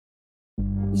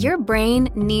Your brain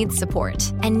needs support,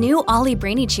 and new Ollie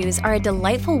Brainy Chews are a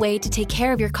delightful way to take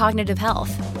care of your cognitive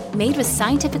health. Made with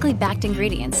scientifically backed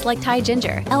ingredients like Thai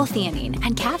ginger, L-theanine,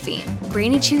 and caffeine,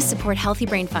 Brainy Chews support healthy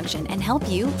brain function and help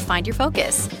you find your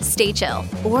focus, stay chill,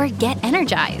 or get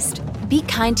energized. Be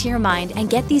kind to your mind and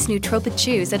get these nootropic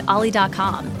chews at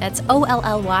ollie.com. That's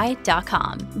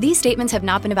OLLY.com. These statements have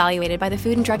not been evaluated by the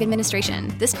Food and Drug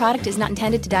Administration. This product is not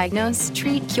intended to diagnose,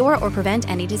 treat, cure, or prevent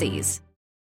any disease.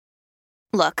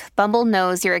 Look, Bumble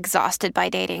knows you're exhausted by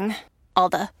dating. All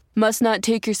the, must not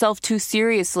take yourself too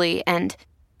seriously, and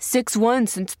 6'1"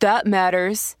 since that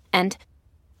matters, and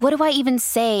what do I even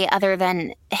say other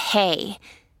than, hey?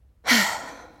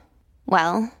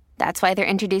 Well, that's why they're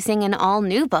introducing an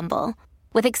all-new Bumble,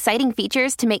 with exciting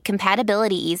features to make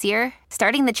compatibility easier,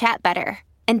 starting the chat better,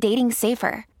 and dating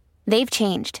safer. They've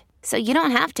changed, so you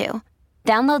don't have to.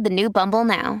 Download the new Bumble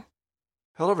now.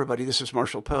 Hello, everybody. This is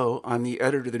Marshall Poe. I'm the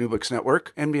editor of the New Books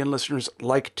Network. NBN listeners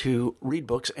like to read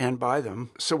books and buy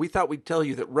them. So we thought we'd tell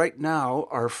you that right now,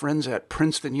 our friends at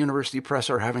Princeton University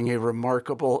Press are having a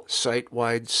remarkable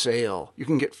site-wide sale. You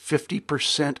can get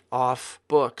 50% off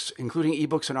books, including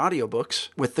ebooks and audiobooks,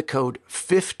 with the code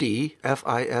 50,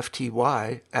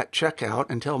 F-I-F-T-Y, at checkout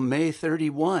until May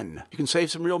 31. You can save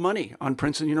some real money on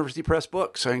Princeton University Press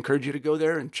books. I encourage you to go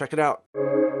there and check it out.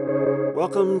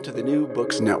 Welcome to the New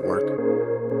Books Network.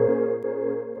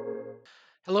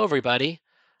 Hello, everybody.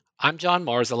 I'm John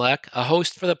Marszalek, a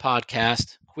host for the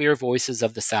podcast Queer Voices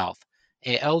of the South,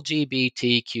 a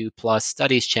LGBTQ plus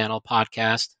studies channel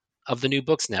podcast of the New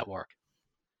Books Network.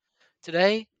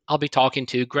 Today, I'll be talking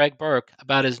to Greg Burke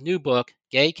about his new book,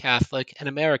 Gay, Catholic, and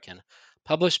American,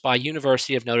 published by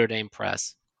University of Notre Dame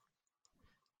Press.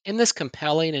 In this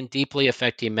compelling and deeply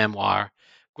affecting memoir,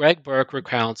 Greg Burke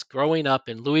recounts growing up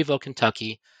in Louisville,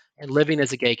 Kentucky, and living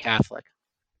as a gay Catholic.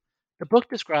 The book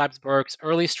describes Burke's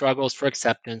early struggles for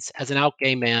acceptance as an out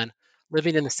gay man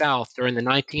living in the South during the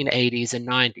 1980s and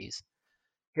 90s,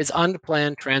 his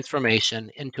unplanned transformation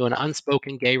into an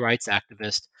unspoken gay rights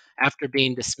activist after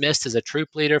being dismissed as a troop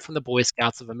leader from the Boy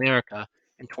Scouts of America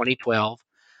in 2012,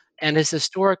 and his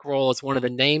historic role as one of the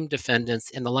named defendants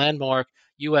in the landmark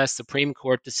U.S. Supreme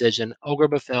Court decision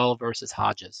Oberbefell versus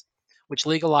Hodges, which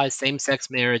legalized same-sex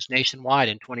marriage nationwide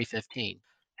in 2015.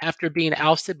 After being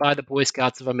ousted by the Boy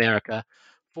Scouts of America,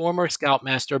 former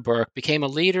Scoutmaster Burke became a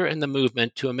leader in the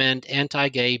movement to amend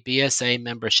anti-gay BSA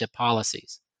membership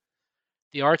policies.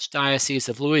 The Archdiocese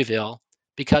of Louisville,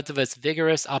 because of its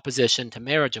vigorous opposition to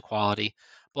marriage equality,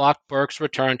 blocked Burke's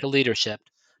return to leadership,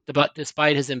 but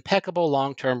despite his impeccable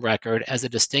long-term record as a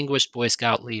distinguished Boy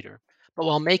Scout leader. But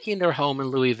while making their home in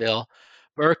Louisville,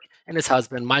 Burke and his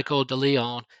husband, Michael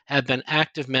DeLeon, have been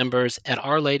active members at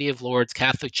Our Lady of Lourdes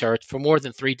Catholic Church for more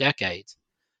than 3 decades,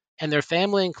 and their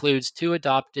family includes 2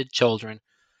 adopted children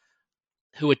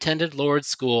who attended Lourdes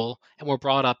School and were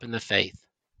brought up in the faith.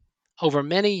 Over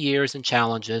many years and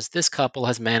challenges, this couple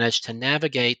has managed to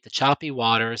navigate the choppy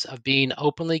waters of being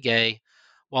openly gay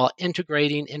while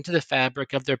integrating into the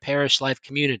fabric of their parish life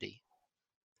community.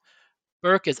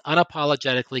 Burke is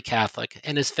unapologetically Catholic,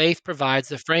 and his faith provides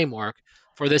the framework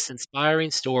for this inspiring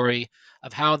story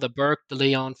of how the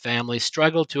Burke-DeLeon family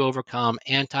struggled to overcome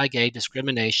anti-gay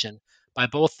discrimination by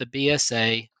both the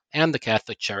BSA and the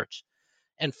Catholic Church,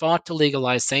 and fought to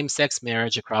legalize same-sex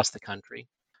marriage across the country.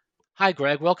 Hi,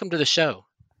 Greg. Welcome to the show.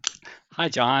 Hi,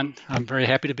 John. I'm very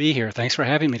happy to be here. Thanks for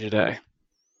having me today.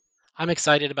 I'm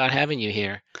excited about having you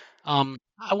here. I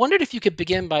wondered if you could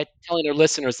begin by telling our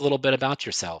listeners a little bit about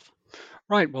yourself.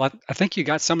 Right. Well, I think you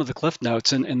got some of the cliff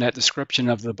notes in that description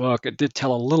of the book. It did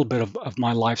tell a little bit of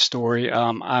my life story.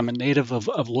 I'm a native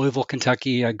of Louisville,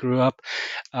 Kentucky. I grew up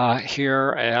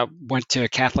here. I went to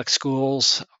Catholic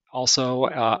schools. Also,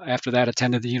 after that,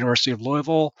 attended the University of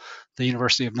Louisville, the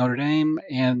University of Notre Dame,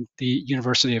 and the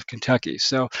University of Kentucky.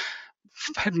 So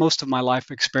I've had most of my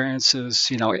life experiences,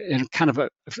 in kind of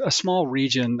a small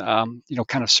region, kind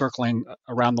of circling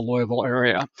around the Louisville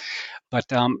area. But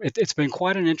it's been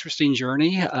quite an interesting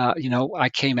journey. I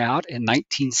came out in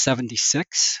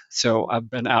 1976, so I've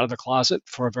been out of the closet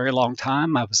for a very long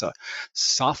time. I was a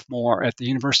sophomore at the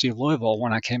University of Louisville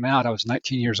when I came out. I was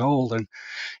 19 years old, and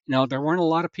there weren't a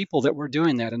lot of people that were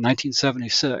doing that in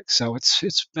 1976. So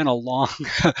it's been a long,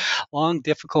 long,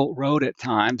 difficult road at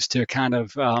times to kind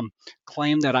of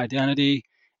claim that identity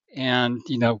and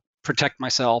protect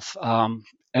myself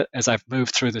as I've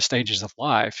moved through the stages of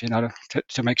life,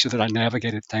 to make sure that I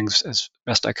navigated things as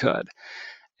best I could.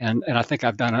 And I think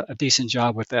I've done a decent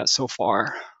job with that so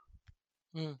far.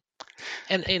 Mm.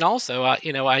 And also,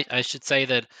 I should say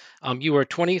that you were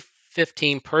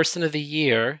 2015 Person of the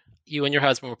Year. You and your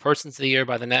husband were Persons of the Year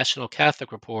by the National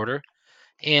Catholic Reporter.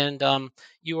 And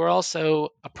you were also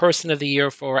a Person of the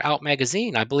Year for Out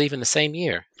Magazine, I believe, in the same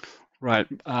year. Right.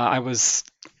 I was,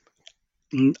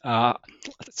 let's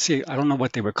see, I don't know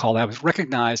what they would call that. I was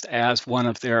recognized as one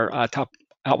of their top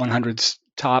Out 100's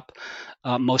top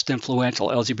most influential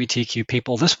LGBTQ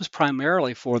people. This was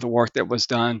primarily for the work that was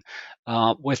done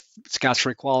with Scouts for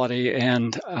Equality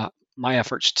and my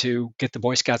efforts to get the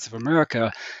Boy Scouts of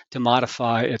America to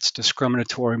modify its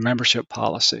discriminatory membership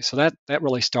policy. So that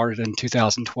really started in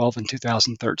 2012 and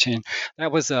 2013.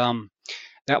 That was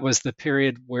the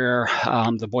period where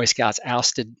the Boy Scouts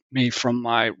ousted me from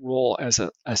my role as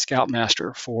a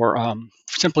scoutmaster for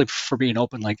simply for being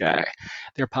openly gay.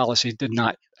 Their policy did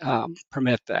not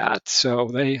permit that, so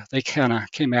they kind of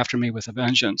came after me with a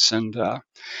vengeance. And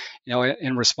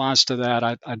in response to that,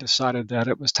 I decided that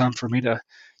it was time for me to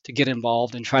get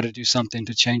involved and try to do something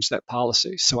to change that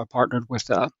policy. So I partnered with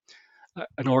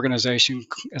an organization,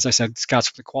 as I said, Scouts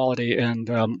for Equality, and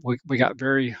we got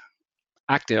very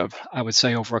active, I would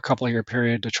say, over a couple of year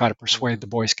period to try to persuade the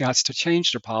Boy Scouts to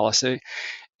change their policy.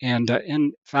 And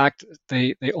in fact,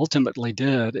 they ultimately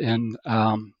did. In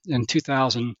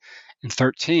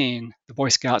 2013, the Boy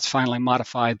Scouts finally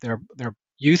modified their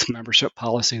youth membership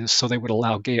policies so they would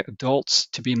allow gay adults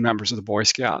to be members of the Boy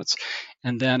Scouts.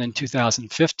 And then in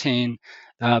 2015,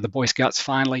 the Boy Scouts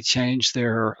finally changed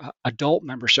their adult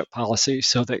membership policy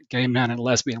so that gay men and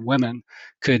lesbian women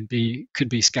could be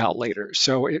Scout leaders.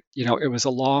 So it was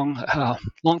a long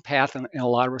path in a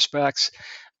lot of respects,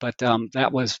 but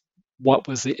that was what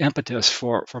was the impetus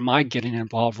for my getting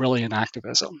involved really in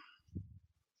activism.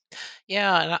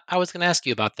 Yeah, and I was going to ask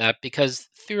you about that because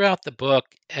throughout the book,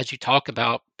 as you talk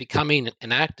about becoming an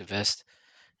activist,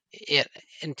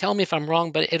 and tell me if I'm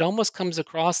wrong, but it almost comes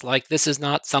across like this is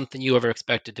not something you ever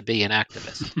expected to be, an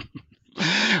activist.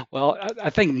 Well, I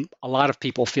think a lot of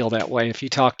people feel that way. If you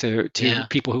talk to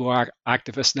people who are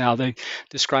activists now, they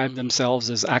describe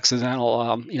themselves as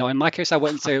accidental. In my case, I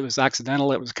wouldn't say it was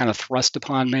accidental. It was kind of thrust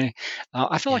upon me.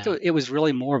 I feel like it was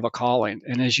really more of a calling.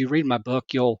 And as you read my book,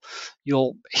 you'll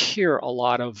hear a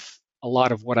lot of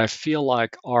what I feel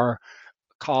like are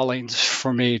callings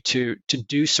for me to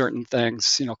do certain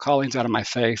things, callings out of my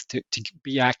faith to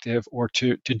be active or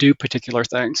to do particular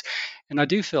things. And I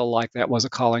do feel like that was a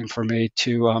calling for me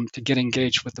to get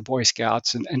engaged with the Boy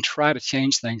Scouts and try to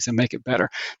change things and make it better.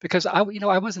 Because I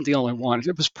wasn't the only one.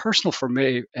 It was personal for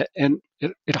me, and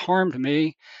it harmed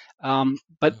me.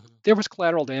 But there was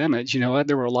collateral damage.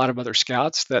 There were a lot of other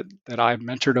Scouts that I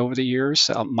mentored over the years.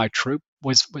 My troop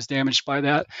was damaged by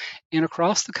that. And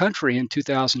across the country in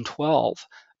 2012,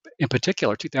 in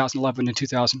particular, 2011 and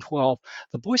 2012,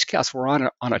 the Boy Scouts were on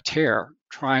a tear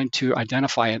trying to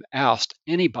identify and oust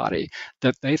anybody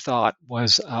that they thought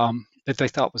was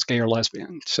gay or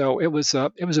lesbian. So it was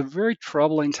a very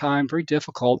troubling time, very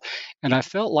difficult, and I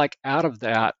felt like out of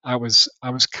that I was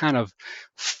kind of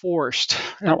forced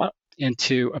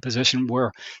into a position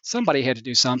where somebody had to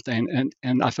do something,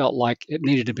 and I felt like it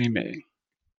needed to be me.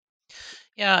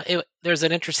 Yeah, there's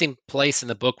an interesting place in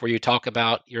the book where you talk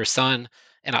about your son,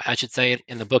 and I should say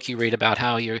in the book you read about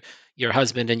how your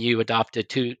husband and you adopted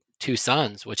two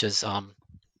sons, which was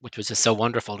just so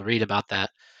wonderful to read about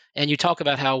that. And you talk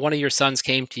about how one of your sons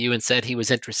came to you and said he was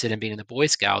interested in being in the Boy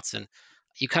Scouts, and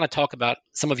you kind of talk about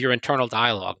some of your internal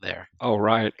dialogue there. Oh,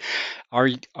 right.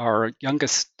 Our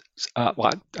youngest,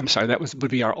 that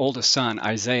would be our oldest son,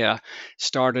 Isaiah,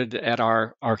 started at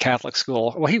our Catholic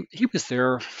school. Well, he was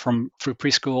there through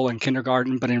preschool and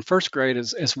kindergarten, but in first grade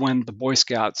is when the Boy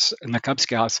Scouts and the Cub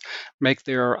Scouts make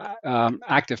their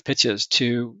active pitches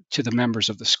to the members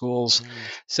of the schools.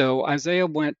 So Isaiah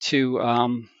went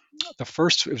to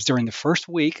it was during the first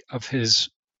week of his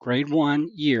grade 1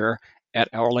 year at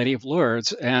Our Lady of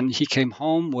Lourdes, and he came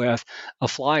home with a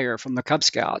flyer from the Cub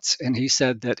Scouts, and he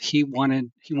said that he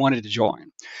wanted to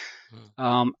join.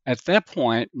 At that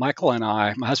point, Michael and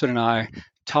I, my husband and I,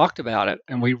 talked about it,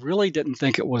 and we really didn't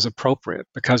think it was appropriate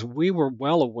because we were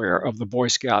well aware of the Boy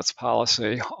Scouts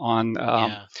policy on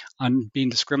being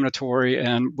discriminatory,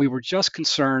 and we were just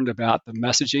concerned about the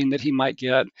messaging that he might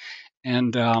get,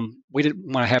 and we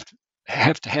didn't want to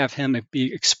have him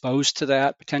be exposed to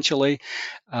that potentially.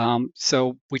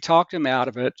 So we talked him out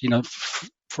of it,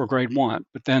 for grade 1.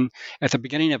 But then at the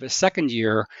beginning of his second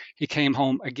year, he came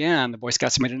home again. The Boy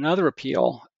Scouts made another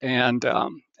appeal, and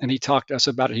he talked to us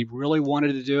about it. He really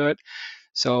wanted to do it.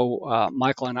 So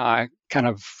Michael and I kind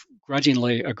of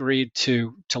grudgingly agreed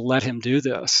to let him do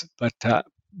this. But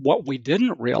what we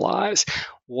didn't realize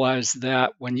was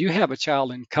that when you have a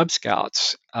child in Cub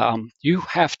Scouts, you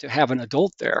have to have an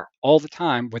adult there all the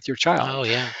time with your child. Oh,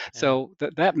 yeah. So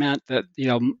that meant that,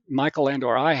 Michael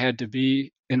and/or I had to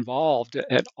be involved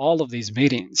at all of these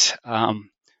meetings.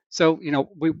 So,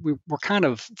 we were kind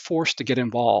of forced to get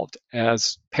involved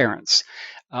as parents.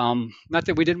 Not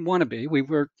that we didn't want to be. We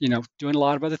were, doing a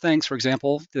lot of other things. For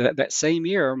example, that same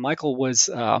year, Michael was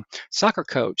soccer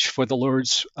coach for the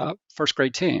Lourdes first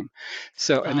grade team.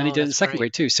 So, and then he did it in second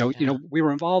grade too. So, we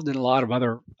were involved in a lot of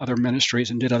other ministries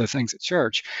and did other things at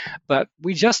church, but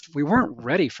we weren't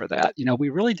ready for that. We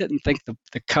really didn't think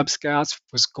the Cub Scouts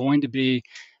was going to be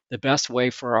the best way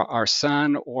for our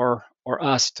son or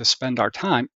us to spend our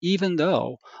time, even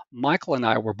though Michael and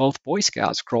I were both Boy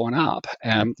Scouts growing up.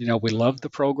 And, we loved the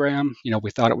program.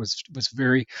 We thought it was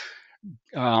very,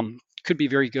 could be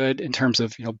very good in terms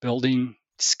of, building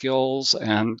skills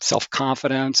and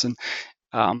self-confidence. And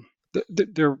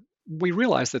we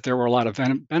realized that there were a lot of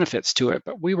benefits to it,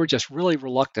 but we were just really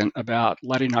reluctant about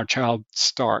letting our child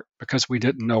start because we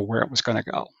didn't know where it was going to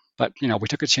go. But, we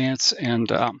took a chance, and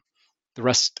the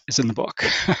rest is in the book.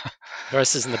 The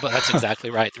rest is in the book. That's exactly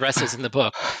right. The rest is in the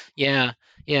book. Yeah,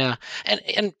 yeah.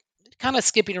 And kind of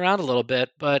skipping around a little bit,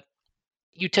 but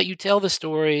you tell the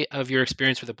story of your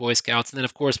experience with the Boy Scouts, and then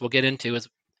of course we'll get into as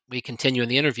we continue in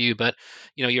the interview. But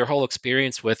your whole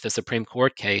experience with the Supreme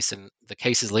Court case and the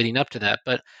cases leading up to that.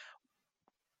 But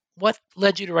what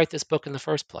led you to write this book in the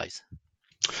first place?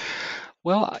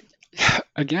 Well,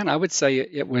 again, I would say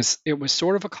it was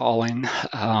sort of a calling.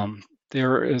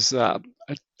 There is a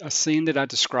scene that I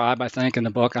describe, I think, in the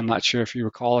book. I'm not sure if you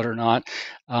recall it or not.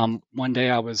 One day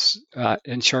I was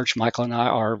in church. Michael and I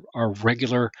are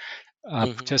regular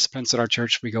participants at our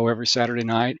church. We go every Saturday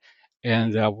night.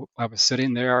 And I was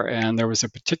sitting there, and there was a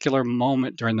particular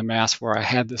moment during the Mass where I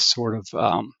had this sort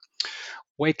of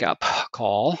wake-up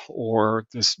call, or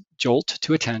this jolt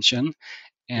to attention.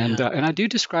 And I do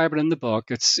describe it in the book.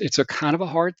 It's a kind of a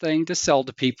hard thing to sell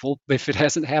to people. If it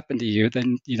hasn't happened to you,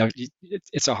 then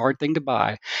it's a hard thing to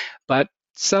buy. But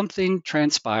something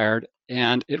transpired,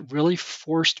 and it really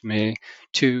forced me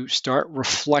to start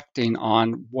reflecting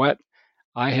on what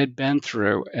I had been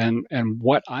through and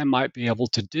what I might be able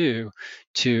to do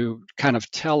to kind of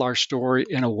tell our story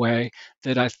in a way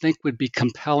that I think would be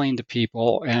compelling to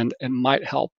people and might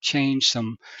help change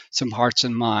some hearts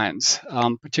and minds,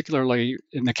 particularly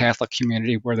in the Catholic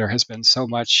community where there has been so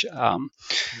much,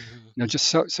 just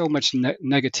so much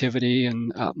negativity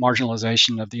and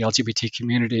marginalization of the LGBT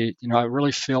community. I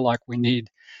really feel like we need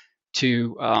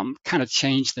to kind of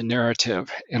change the narrative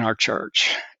in our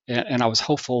church. And I was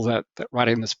hopeful that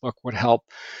writing this book would help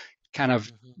kind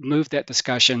of move that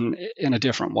discussion in a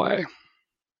different way.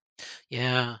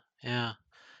 Yeah, yeah.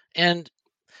 And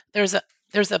there's a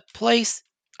place,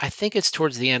 I think it's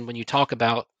towards the end when you talk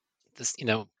about this,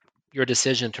 your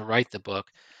decision to write the book,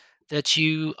 that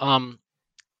you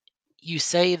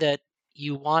say that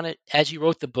you wanted, as you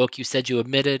wrote the book, you said you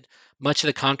omitted much of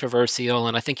the controversial,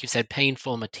 and I think you said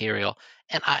painful material.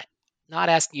 And I not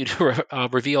asking you to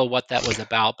reveal what that was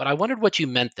about, but I wondered what you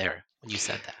meant there when you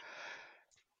said that.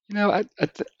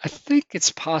 I think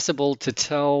it's possible to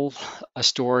tell a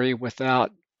story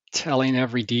without telling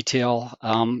every detail.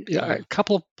 A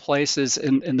couple of places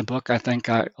in the book, I think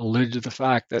I alluded to the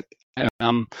fact that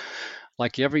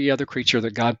like every other creature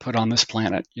that God put on this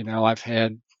planet, I've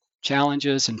had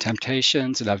challenges and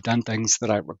temptations, and I've done things that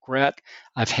I regret.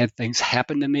 I've had things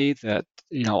happen to me that,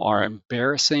 are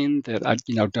embarrassing, that I,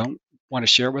 don't want to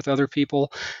share with other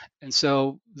people. And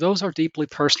so those are deeply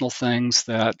personal things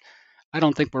that I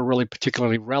don't think were really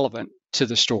particularly relevant to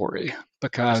the story,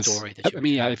 because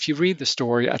if you read the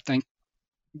story, I think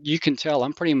you can tell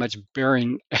I'm pretty much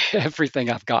bearing everything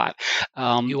I've got.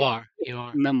 You are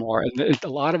memoir. And a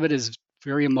lot of it is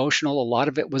very emotional. A lot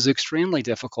of it was extremely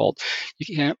difficult.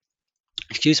 You can't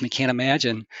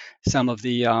imagine some of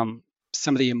the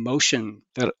emotion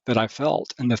that I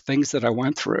felt and the things that I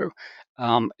went through.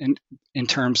 In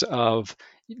terms of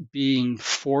being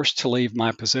forced to leave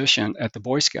my position at the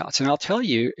Boy Scouts. And I'll tell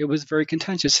you, it was very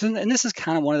contentious. And this is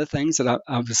kind of one of the things that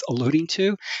I was alluding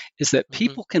to, is that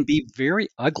people can be very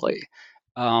ugly,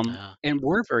 and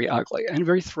were very ugly and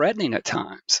very threatening at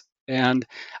times. And,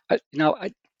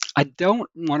 I don't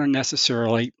want to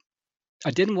necessarily,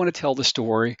 I didn't want to tell the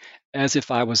story as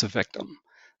if I was a victim,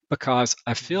 because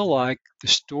I feel like the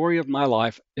story of my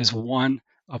life is one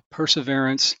of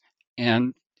perseverance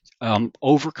and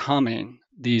overcoming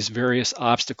these various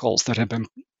obstacles that have been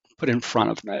put in front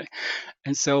of me.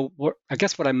 And so I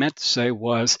guess what I meant to say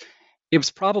was, it was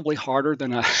probably harder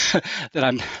than I that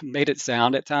I made it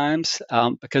sound at times,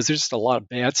 because there's just a lot of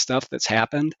bad stuff that's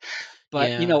happened. But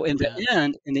Yeah, in yeah.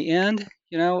 the end,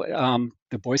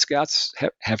 the Boy Scouts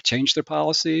have changed their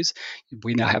policies.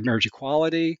 We now have marriage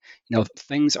equality.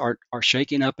 Things are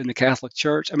shaking up in the Catholic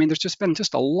Church. I mean, there's just been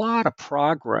just a lot of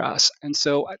progress, and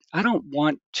so I don't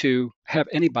want to have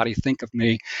anybody think of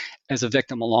me as a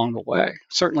victim along the way.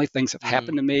 Certainly, things have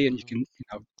happened to me, and you can,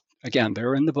 again,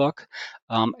 they're in the book,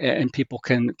 and people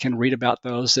can read about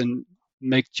those and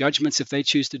make judgments if they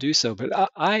choose to do so. But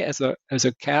I as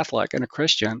a Catholic and a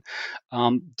Christian,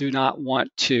 do not want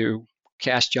to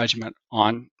cast judgment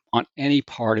on any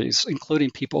parties,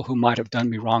 including people who might have done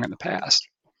me wrong in the past.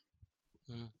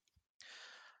 Mm.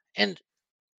 And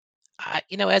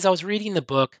as I was reading the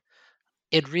book,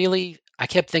 I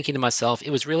kept thinking to myself,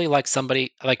 it was really like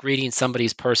reading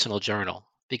somebody's personal journal,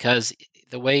 because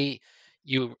the way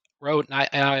you wrote,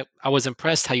 and I was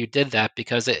impressed how you did that,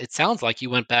 because it sounds like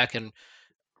you went back and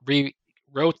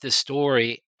rewrote this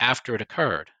story after it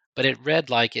occurred, but it read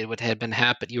like it would have been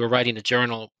happened. You were writing a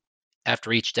journal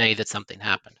after each day that something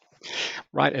happened.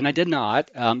 Right, and I did not.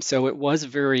 So it was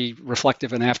very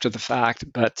reflective and after the fact.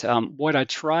 But what I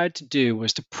tried to do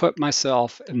was to put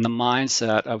myself in the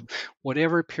mindset of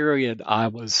whatever period I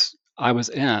was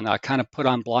in. I kind of put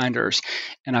on blinders,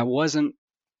 and I wasn't.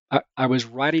 I was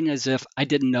writing as if I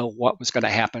didn't know what was going to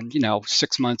happen,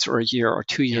 6 months or a year or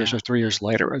 2 years Yeah, or 3 years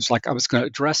later. It was like I was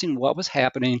addressing what was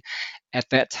happening at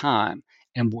that time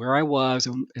and where I was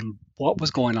and what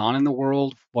was going on in the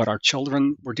world, what our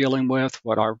children were dealing with,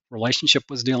 what our relationship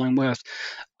was dealing with.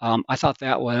 I thought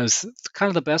that was kind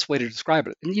of the best way to describe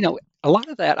it. And, a lot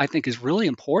of that I think is really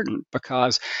important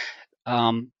because,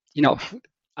 um, you know,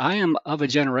 I am of a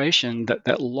generation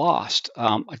that lost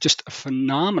just a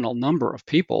phenomenal number of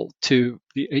people to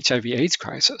the HIV/AIDS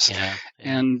crisis, yeah,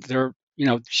 yeah. and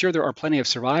sure there are plenty of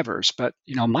survivors, but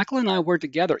Michael and I were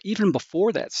together even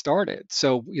before that started.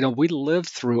 So we lived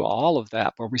through all of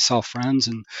that, where we saw friends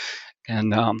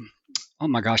and oh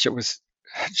my gosh, it was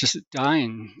just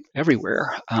dying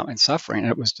everywhere and suffering.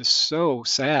 It was just so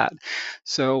sad.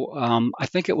 So I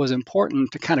think it was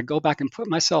important to kind of go back and put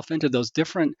myself into those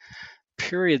different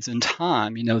periods in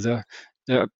time.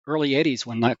 The early '80s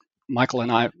when Michael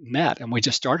and I met and we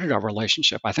just started our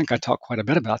relationship. I think I talked quite a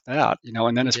bit about that. And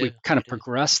then You as we did, kind you of did.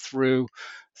 progressed through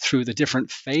the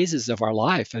different phases of our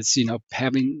life, as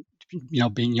having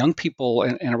being young people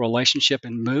in a relationship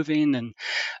and moving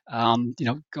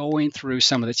and going through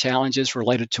some of the challenges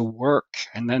related to work,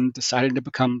 and then deciding to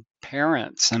become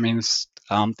parents. I mean,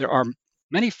 there are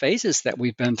many phases that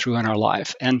we've been through in our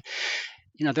life, and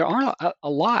there aren't a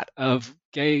lot of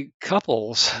gay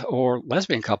couples or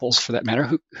lesbian couples, for that matter,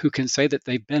 who can say that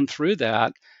they've been through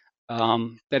that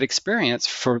experience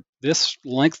for this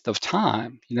length of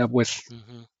time. With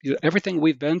everything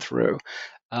we've been through,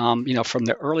 from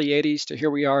the early '80s to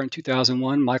here we are in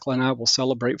 2001. Michael and I will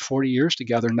celebrate 40 years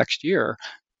together next year.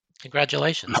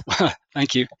 Congratulations.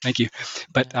 Thank you.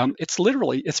 But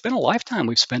it's been a lifetime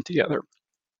we've spent together.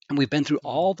 And we've been through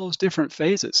all those different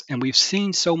phases, and we've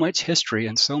seen so much history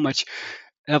and so much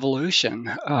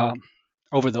evolution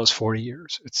over those 40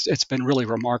 years. It's been really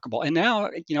remarkable. And now,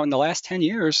 in the last 10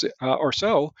 years or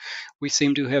so, we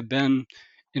seem to have been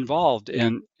involved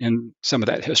in some of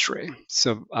that history.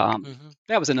 So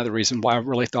that was another reason why I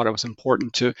really thought it was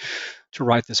important to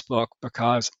write this book,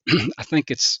 because I think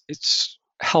it's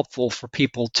helpful for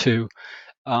people to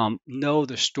know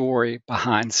the story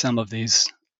behind some of these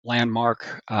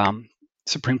landmark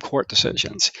Supreme Court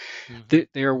decisions.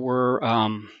 There were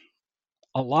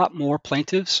a lot more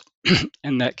plaintiffs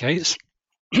in that case,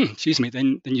 excuse me,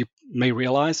 than you may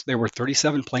realize. There were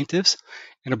 37 plaintiffs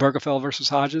in Obergefell versus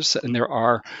Hodges, and there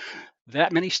are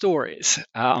that many stories.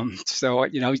 So,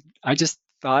 I just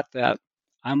thought that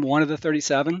I'm one of the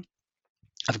 37.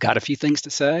 I've got a few things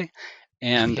to say.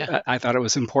 And Yeah. I thought it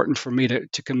was important for me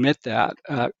to commit that.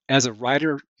 As a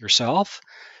writer yourself,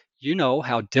 you know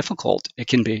how difficult it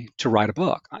can be to write a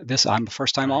book. I'm a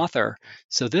first-time author,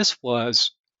 so this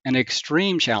was an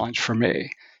extreme challenge for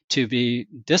me to be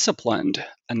disciplined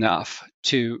enough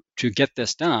to get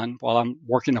this done while I'm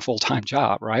working a full-time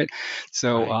job, right?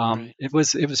 So Right. it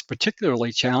was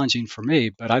particularly challenging for me,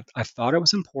 but I thought it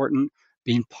was important,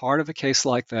 being part of a case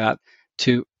like that,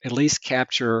 to at least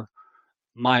capture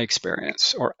my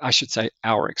experience, or I should say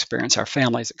our experience, our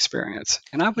family's experience.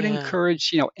 And I would Yeah.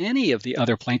 encourage, any of the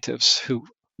other plaintiffs who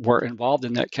were involved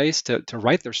in that case to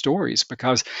write their stories,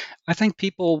 because I think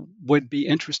people would be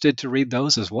interested to read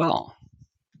those as well.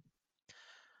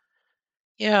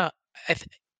 Yeah.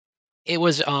 It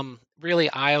was really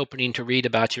eye-opening to read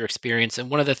about your experience. And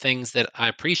one of the things that I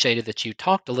appreciated that you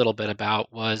talked a little bit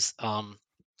about was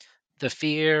the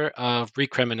fear of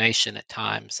recrimination at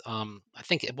times. I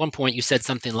think at one point you said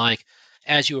something like,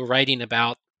 as you were writing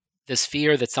about this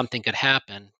fear that something could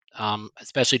happen,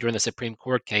 especially during the Supreme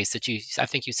Court case, I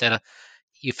think you said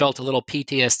you felt a little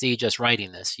PTSD just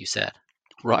writing this, you said.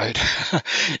 Right.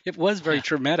 It was very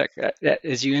traumatic.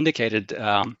 As you indicated,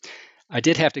 I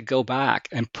did have to go back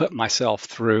and put myself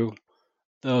through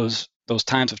those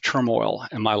times of turmoil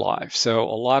in my life. So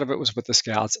a lot of it was with the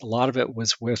Scouts. A lot of it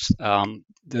was with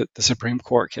the Supreme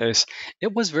Court case.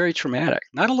 It was very traumatic,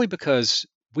 not only because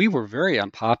we were very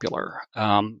unpopular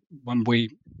when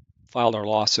we filed our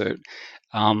lawsuit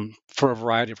for a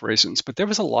variety of reasons, but there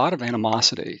was a lot of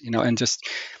animosity, and just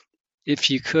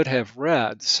if you could have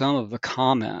read some of the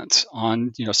comments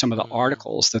on, some of the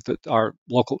articles that our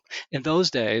local, in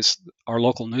those days, our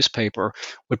local newspaper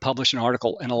would publish an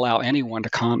article and allow anyone to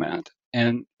comment.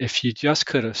 And if you just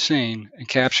could have seen and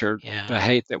captured the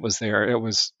hate that was there, it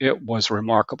was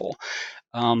remarkable.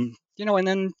 And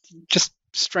then just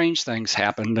strange things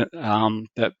happened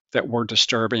that were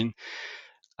disturbing.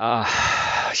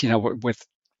 With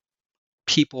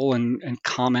people and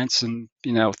comments and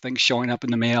things showing up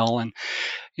in the mail, and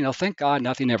thank God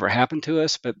nothing ever happened to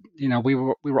us, but we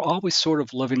were always sort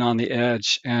of living on the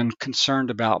edge and concerned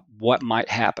about what might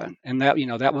happen. And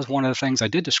that was one of the things I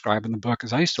did describe in the book,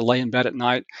 is I used to lay in bed at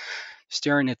night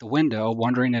staring at the window,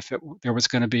 wondering if there was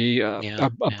going to be a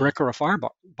brick or a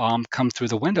firebomb come through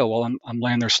the window while I'm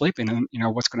laying there sleeping, and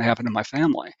what's going to happen to my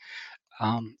family.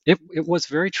 It was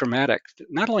very traumatic,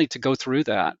 not only to go through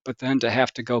that, but then to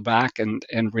have to go back and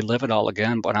relive it all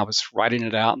again when I was writing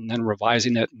it out and then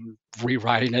revising it and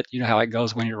rewriting it. You know how it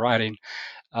goes when you're writing.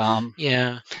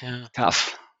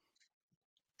 Tough.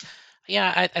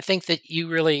 Yeah, I think that you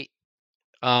really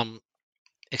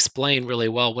explain really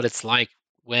well what it's like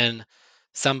when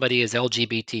somebody is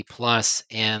LGBT plus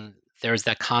and there's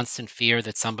that constant fear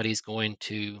that somebody's going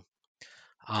to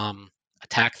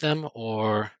attack them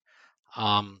or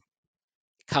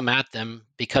come at them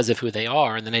because of who they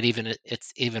are, and then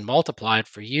it's even multiplied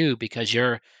for you because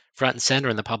you're front and center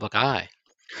in the public eye.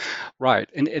 Right,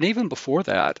 and even before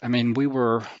that, I mean, we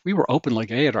were openly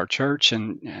gay at our church,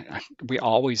 and we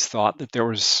always thought that there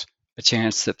was a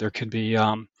chance that there could be,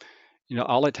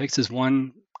 all it takes is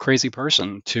one crazy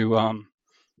person to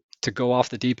go off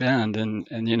the deep end, and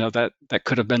that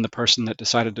could have been the person that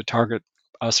decided to target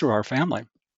us or our family.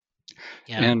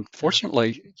 And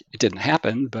fortunately, it didn't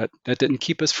happen, but that didn't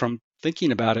keep us from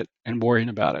thinking about it and worrying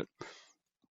about it.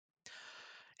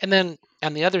 And then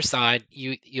on the other side,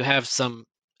 you have some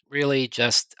really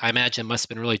just, I imagine, must have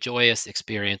been really joyous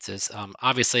experiences.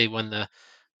 Obviously,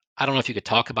 I don't know if you could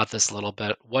talk about this a little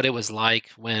bit, what it was like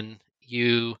when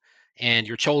you and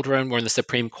your children were in the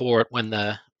Supreme Court when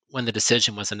the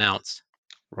decision was announced.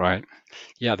 Right.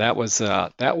 Yeah, that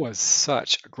was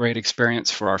such a great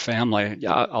experience for our family.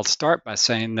 Yeah, I'll start by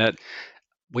saying that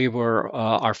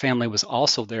our family was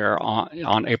also there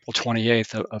on April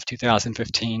 28th of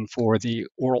 2015 for the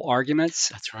oral arguments.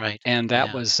 That's right. And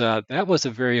that was a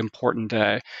very important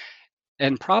day.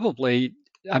 And probably,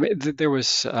 I mean, there were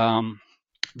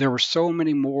so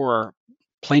many more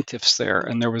plaintiffs there,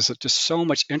 and there was just so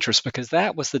much interest because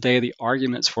that was the day the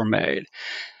arguments were made.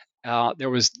 There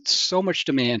was so much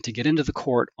demand to get into the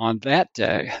court on that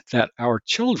day that our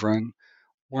children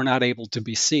were not able to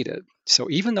be seated. So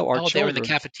even though our children... they were in the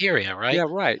cafeteria, right? Yeah,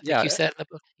 right. Yeah. You said in the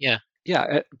book? Yeah.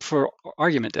 Yeah, for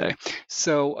argument day.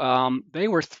 So they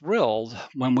were thrilled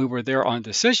when we were there on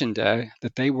decision day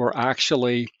that they were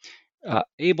actually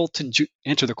able to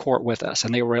enter the court with us,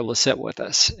 and they were able to sit with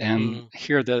us and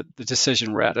hear the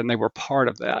decision read, and they were part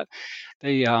of that.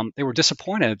 They were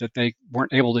disappointed that they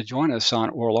weren't able to join us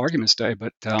on oral arguments day,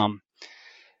 but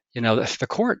the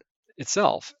court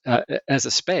itself as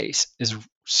a space is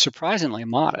surprisingly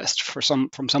modest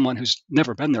from someone who's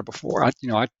never been there before. I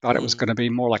thought it was going to be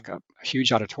more like a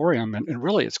huge auditorium, and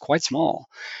really it's quite small.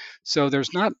 So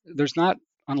there's not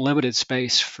unlimited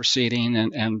space for seating,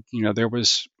 and there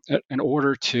was an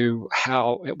order to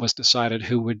how it was decided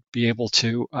who would be able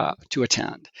to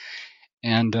attend.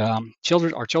 And our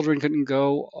children couldn't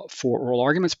go for oral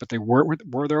arguments, but they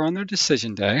were there on their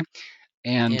decision day,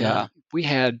 and we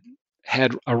had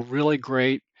a really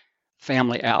great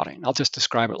family outing. I'll just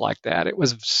describe it like that. It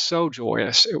was so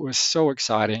joyous. It was so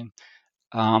exciting.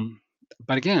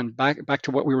 But again, back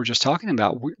to what we were just talking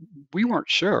about, we weren't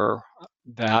sure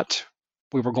that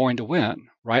we were going to win,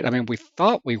 right? I mean, we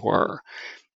thought we were,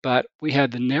 but we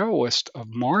had the narrowest of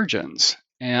margins.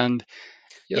 And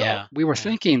we were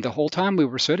thinking the whole time we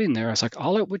were sitting there, it's like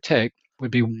all it would take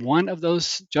would be one of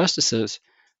those justices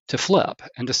to flip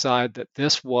and decide that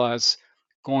this was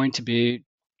going to be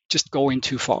just going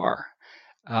too far.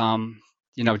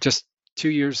 Just 2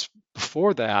 years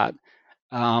before that,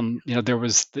 there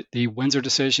was the Windsor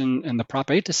decision and the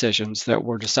Prop 8 decisions that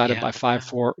were decided by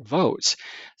 5-4 votes.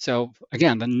 So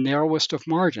again, the narrowest of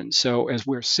margins. So as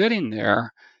we're sitting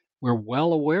there, we're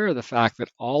well aware of the fact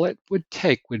that all it would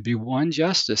take would be one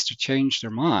justice to change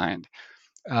their mind.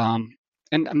 And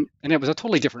it was a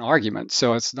totally different argument.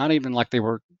 So it's not even like they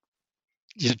were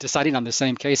deciding on the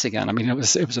same case again. I mean, it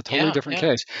was a totally different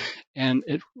case, and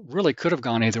it really could have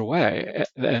gone either way.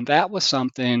 And that was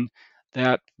something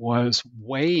that was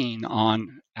weighing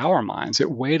on our minds. It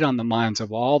weighed on the minds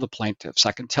of all the plaintiffs.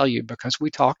 I can tell you, because we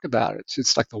talked about it.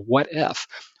 It's like the what if.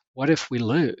 What if we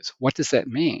lose? What does that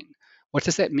mean? What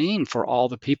does that mean for all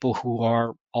the people who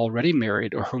are already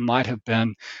married or who might have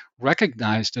been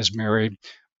recognized as married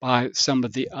by some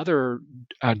of the other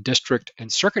district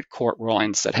and circuit court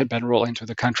rulings that had been rolling through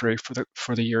the country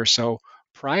for the year or so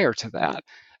prior to that?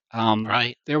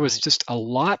 There was just a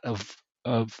lot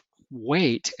of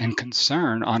weight and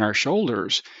concern on our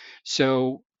shoulders.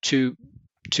 So to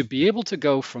be able to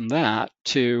go from that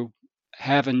to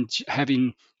having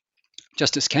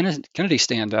Justice Kennedy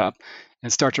stand up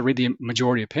and start to read the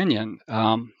majority opinion,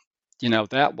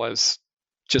 that was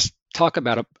just talk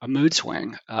about a mood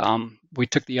swing. We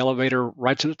took the elevator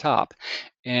right to the top,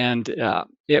 and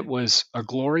it was a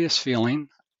glorious feeling.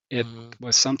 It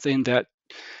was something that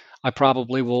I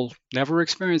probably will never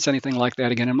experience anything like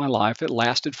that again in my life. It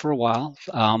lasted for a while,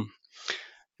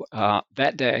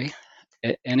 that day,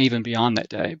 and even beyond that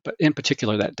day. But in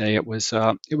particular, that day, it was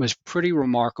pretty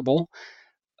remarkable.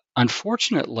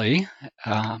 Unfortunately,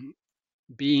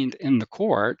 being in the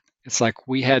court, it's like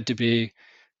we had to be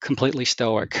completely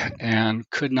stoic and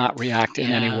could not react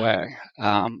in any way.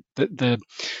 The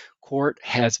court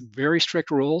has very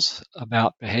strict rules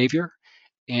about behavior,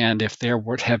 and if there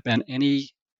would have been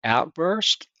any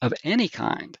outburst of any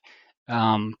kind,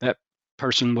 that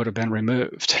person would have been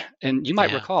removed. And you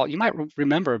might recall, you might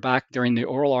remember back during the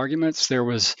oral arguments, there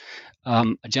was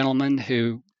a gentleman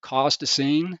who caused a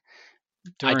scene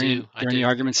during the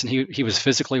arguments, and he was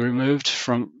physically removed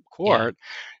from court.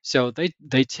 So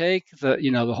they take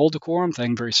the whole decorum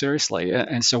thing very seriously,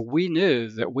 and so we knew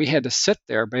that we had to sit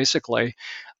there basically,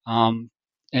 and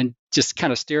just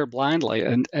kind of stare blindly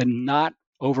and not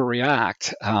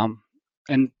overreact,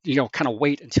 and kind of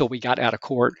wait until we got out of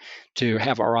court to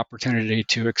have our opportunity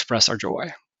to express our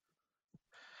joy.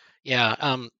 Yeah,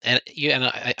 and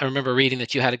I remember reading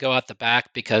that you had to go out the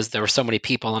back because there were so many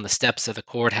people on the steps of the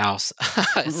courthouse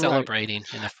celebrating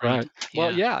in the front.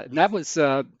 Right. Well, and that was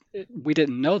we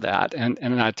didn't know that,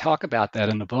 and I talk about that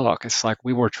in the book. It's like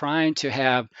we were trying to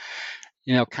have,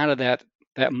 kind of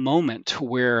that moment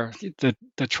where the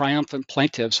triumphant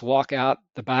plaintiffs walk out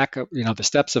the back of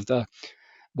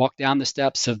walk down the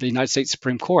steps of the United States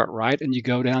Supreme Court, right? And you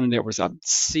go down, and there was a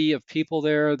sea of people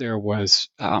there. There was,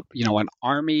 an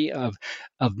army of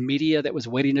media that was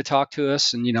waiting to talk to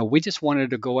us. And, we just wanted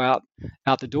to go out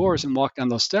the doors and walk down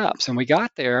those steps. And we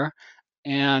got there,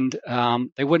 and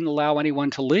they wouldn't allow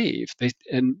anyone to leave.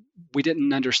 And we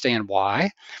didn't understand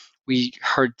why. We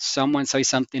heard someone say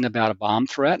something about a bomb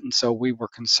threat, and so we were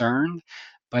concerned.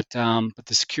 But the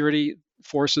security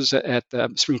forces at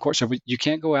the Supreme Court said, you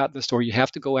can't go out this door. You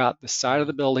have to go out the side of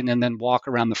the building and then walk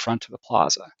around the front of the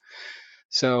plaza.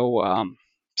 So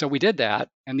we did that.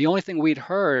 And the only thing we'd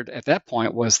heard at that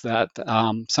point was that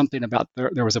something about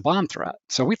there was a bomb threat.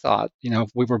 So we thought,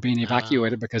 we were being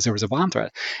evacuated because there was a bomb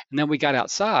threat. And then we got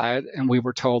outside, and we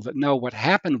were told that no, what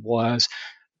happened was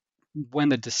when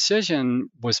the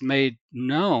decision was made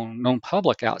known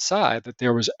public outside, that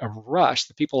there was a rush.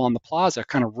 The people on the plaza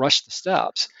kind of rushed the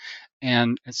steps.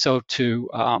 And so to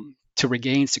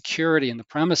regain security in the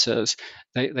premises,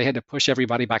 they had to push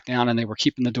everybody back down, and they were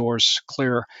keeping the doors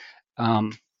clear.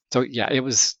 It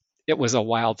was a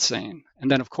wild scene. And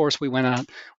then, of course, we went out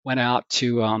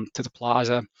to the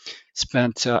plaza,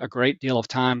 spent a great deal of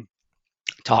time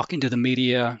talking to the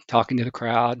media, talking to the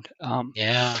crowd.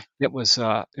 It was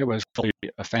really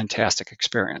a fantastic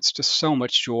experience. Just so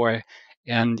much joy,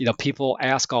 and people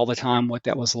ask all the time what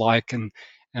that was like, and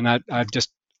I just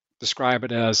describe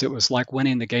it as it was like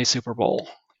winning the gay Super Bowl.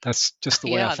 That's just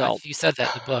the way I felt. You said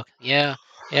that in the book. Yeah.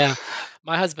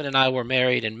 My husband and I were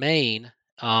married in Maine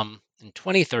in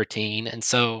 2013, and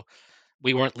so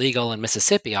we weren't legal in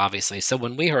Mississippi, obviously. So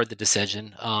when we heard the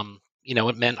decision,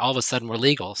 it meant all of a sudden we're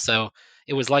legal. So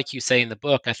it was like you say in the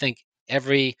book. I think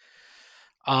every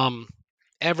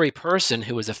person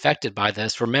who was affected by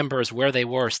this remembers where they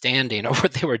were standing or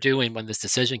what they were doing when this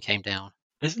decision came down.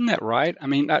 Isn't that right? I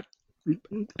mean,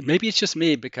 maybe it's just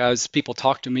me because people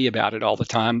talk to me about it all the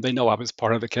time. They know I was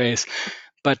part of the case.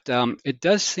 But it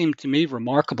does seem to me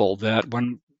remarkable that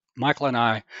when Michael and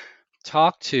I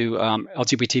talk to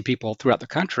LGBT people throughout the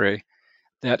country,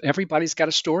 that everybody's got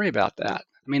a story about that.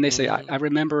 I mean, they say, I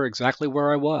remember exactly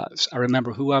where I was. I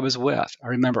remember who I was with. I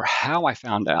remember how I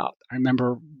found out. I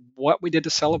remember what we did to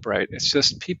celebrate. It's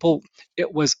just people,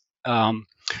 it was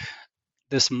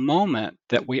this moment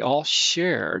that we all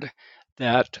shared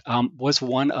that was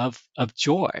one of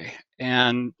joy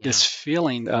and this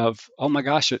feeling of, oh my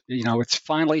gosh, it's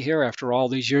finally here after all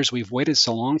these years. We've waited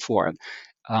so long for it.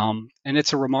 And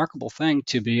it's a remarkable thing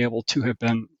to be able to have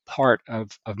been part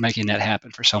of making that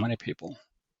happen for so many people.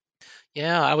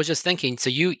 Yeah, I was just thinking. So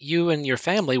you and your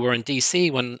family were in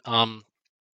D.C. when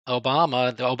the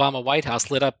Obama White House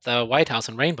lit up the White House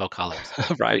in rainbow colors.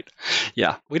 Right.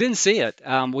 Yeah. We didn't see it.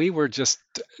 We were just,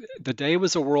 the day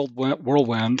was a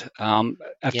whirlwind.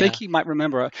 I think you might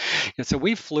remember. So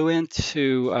we flew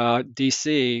into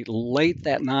D.C. late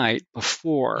that night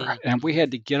before, and we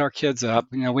had to get our kids up.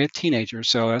 We had teenagers,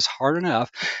 so it was hard enough.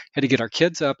 Had to get our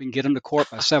kids up and get them to court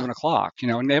by 7 o'clock,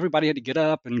 and everybody had to get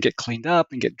up and get cleaned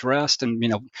up and get dressed and,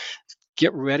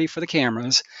 get ready for the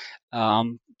cameras.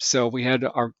 So we had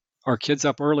our kids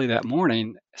up early that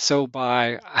morning. So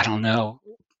by, I don't know,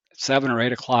 7 or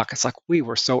 8 o'clock, it's like we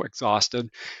were so exhausted,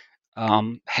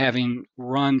 having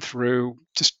run through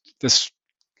just this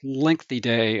lengthy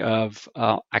day of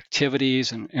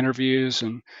activities and interviews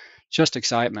and just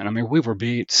excitement. I mean, we were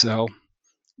beat. So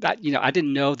that, I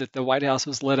didn't know that the White House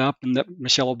was lit up and that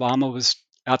Michelle Obama was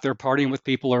out there partying with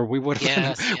people, or we would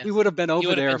have we would have been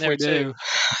over there if we knew.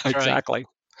 Exactly.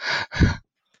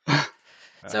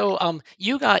 So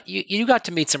you got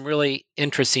to meet some really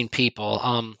interesting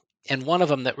people. And one of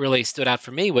them that really stood out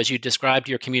for me was you described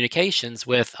your communications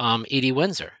with Edie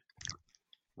Windsor.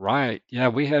 Right. Yeah,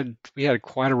 we had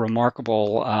quite a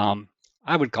remarkable,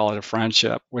 I would call it a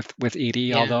friendship with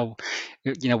Edie, although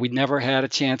we never had a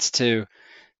chance to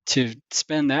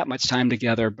spend that much time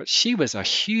together, but she was a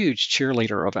huge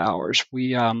cheerleader of ours.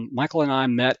 We Michael and I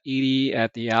met Edie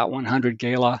at the Out 100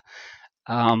 Gala.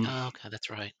 Okay, that's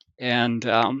right. And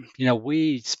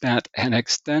we spent an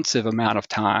extensive amount of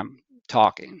time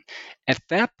talking. At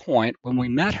that point, when we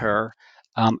met her,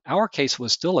 our case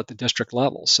was still at the district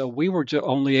level, so we were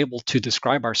only able to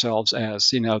describe ourselves as,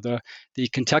 the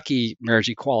Kentucky marriage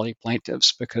equality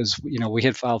plaintiffs, because we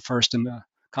had filed first in the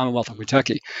Commonwealth of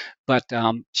Kentucky. But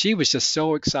she was just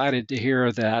so excited to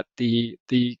hear that the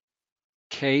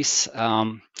case,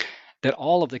 that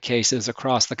all of the cases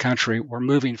across the country were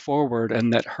moving forward,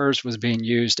 and that hers was being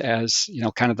used as,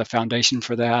 kind of the foundation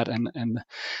for that and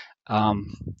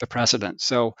the precedent.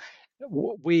 So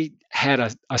we had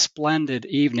a splendid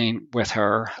evening with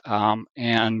her,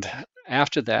 and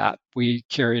after that we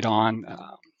carried on,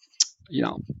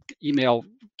 email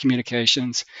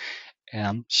communications.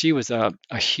 She was a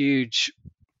huge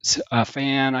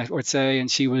fan, I would say, and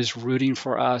she was rooting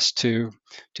for us to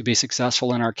be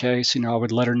successful in our case. I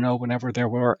would let her know whenever there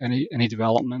were any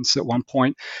developments. At one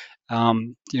point,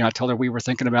 I told her we were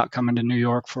thinking about coming to New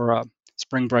York for a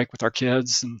spring break with our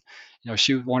kids, and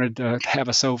she wanted to have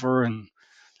us over and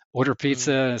order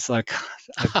pizza. It's like,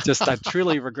 I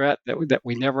truly regret that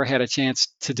we never had a chance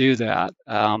to do that,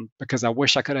 because I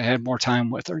wish I could have had more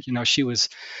time with her. She was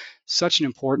such an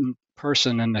important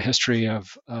person in the history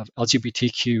of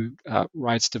LGBTQ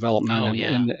rights development,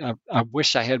 and I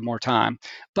wish I had more time.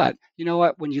 But you know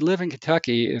what? When you live in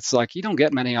Kentucky, it's like you don't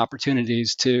get many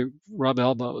opportunities to rub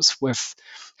elbows with,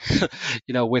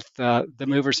 with the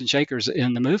movers and shakers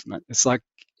in the movement. It's like,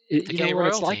 what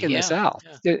it's like in the South.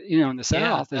 In the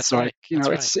South, it's like,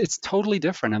 it's totally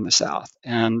different in the South.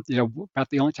 And, about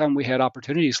the only time we had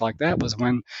opportunities like that was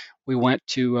when we went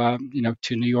to,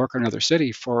 to New York or another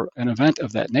city for an event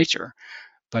of that nature.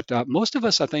 But most of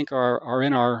us, I think, are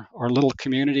in our little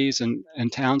communities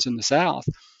and towns in the South,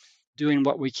 doing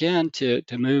what we can to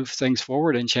move things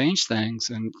forward and change things.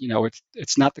 And,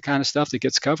 it's not the kind of stuff that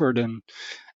gets covered in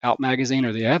Out Magazine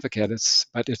or The Advocate.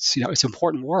 It's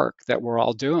important work that we're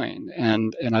all doing,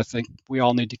 and I think we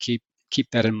all need to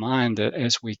keep that in mind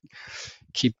as we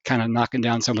keep kind of knocking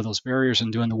down some of those barriers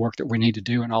and doing the work that we need to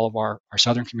do in all of our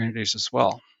southern communities as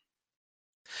well.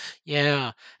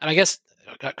 Yeah, and I guess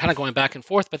kind of going back and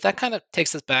forth, but that kind of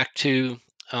takes us back to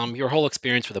your whole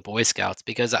experience with the Boy Scouts,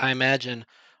 because I imagine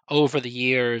over the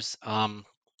years,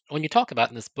 when you talk about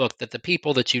in this book, that the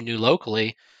people that you knew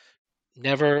locally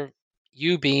never,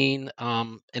 you being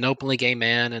an openly gay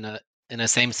man in a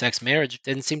same-sex marriage,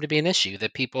 didn't seem to be an issue.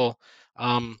 That people,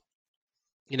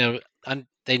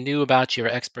 they knew about your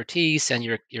expertise and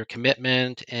your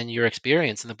commitment and your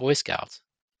experience in the Boy Scouts.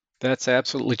 That's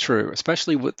absolutely true,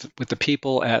 especially with the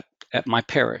people at my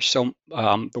parish. So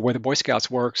the way the Boy Scouts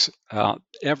works,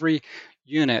 every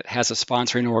unit has a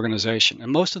sponsoring organization,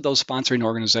 and most of those sponsoring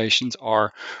organizations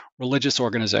are religious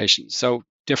organizations. So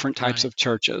different types Right. of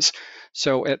churches.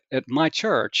 So at my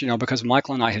church, because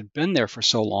Michael and I had been there for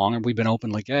so long and we've been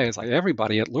openly gay, it's like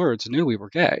everybody at Lourdes knew we were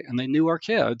gay, and they knew our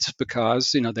kids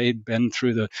because they'd been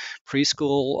through the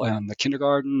preschool and the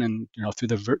kindergarten and through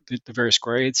the various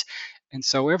grades. And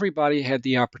so everybody had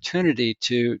the opportunity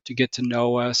to get to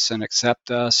know us and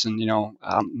accept us, and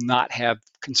not have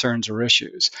concerns or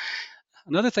issues.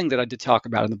 Another thing that I did talk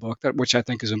about in the book, which I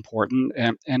think is important,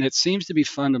 and it seems to be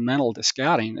fundamental to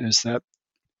scouting, is that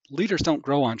leaders don't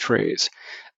grow on trees.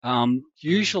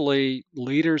 Usually,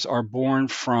 leaders are born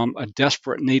from a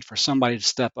desperate need for somebody to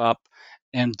step up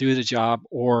and do the job,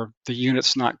 or the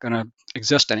unit's not going to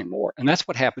exist anymore. And that's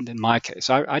what happened in my case.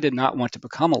 I did not want to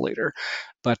become a leader,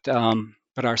 but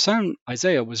our son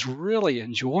Isaiah was really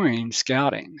enjoying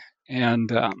scouting,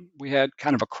 and we had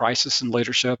kind of a crisis in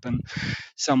leadership, and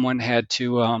someone had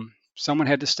to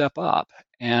step up.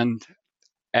 And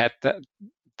at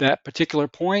that particular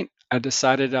point, I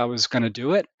decided I was going to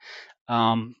do it.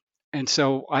 Um, and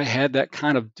so I had that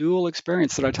kind of dual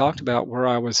experience that I talked about, where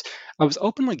I was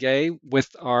openly gay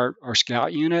with our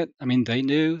scout unit. I mean, they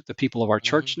knew, the people of our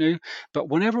church knew, but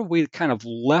whenever we kind of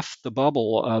left the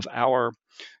bubble of our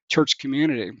church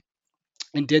community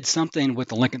and did something with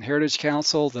the Lincoln Heritage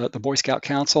Council, the Boy Scout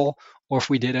Council, or if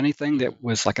we did anything that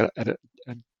was like a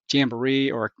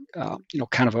jamboree or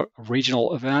kind of a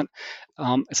regional event,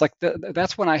 it's like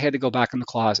that's when I had to go back in the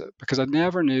closet, because I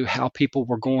never knew how people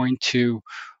were going to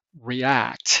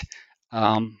react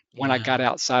when I got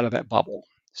outside of that bubble.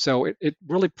 So it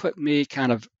really put me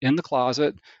kind of in the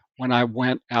closet when I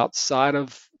went outside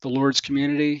of the Lourdes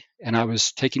community and I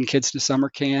was taking kids to summer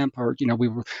camp, or we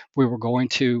were going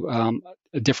to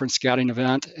a different scouting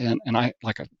event, and I,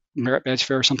 like a merit badge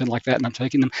fair or something like that, and I'm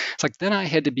taking them. It's like then I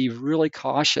had to be really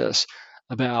cautious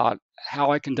about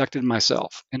how I conducted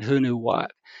myself and who knew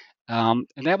what. And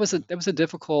that was a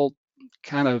difficult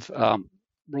kind of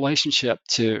relationship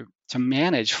to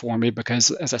manage for me,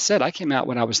 because, as I said, I came out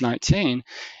when I was 19,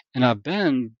 and I've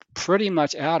been pretty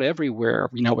much out everywhere,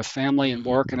 with family and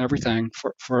work and everything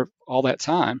for all that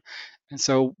time. And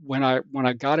so when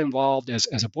I got involved as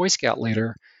a Boy Scout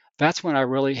leader, that's when I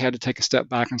really had to take a step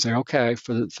back and say, okay,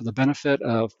 for the benefit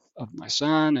of my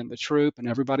son and the troop and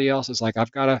everybody else, is like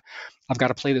I've got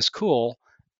to play this cool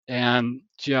and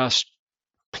just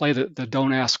play the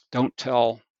don't ask, don't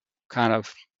tell kind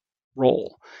of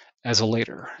role as a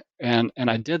leader. And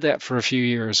I did that for a few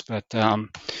years, but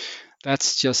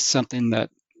that's just something that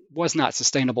was not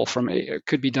sustainable for me. It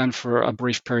could be done for a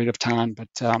brief period of time, but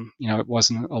it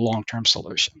wasn't a long-term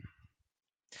solution.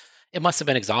 It must have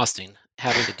been exhausting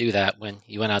having to do that when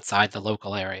you went outside the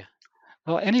local area.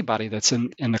 Well, anybody that's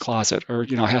in the closet or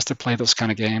has to play those kind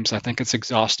of games, I think it's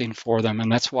exhausting for them, and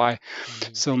that's why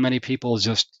so many people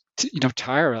just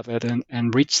tire of it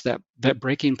and reach that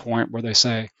breaking point where they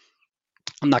say,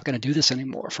 I'm not going to do this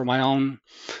anymore for my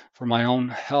own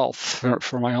health,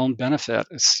 for my own benefit.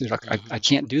 It's I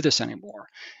can't do this anymore.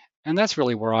 And that's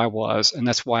really where I was, and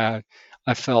that's why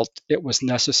I felt it was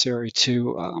necessary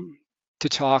to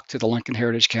talk to the Lincoln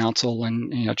Heritage Council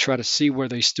and try to see where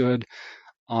they stood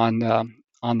on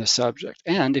the subject.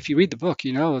 And if you read the book,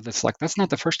 that's not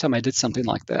the first time I did something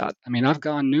like that. I mean, I've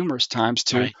gone numerous times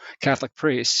to Catholic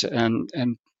priests and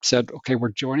said, okay, we're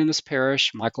joining this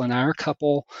parish. Michael and I are a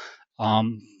couple.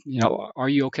 Are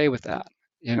you okay with that?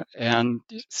 And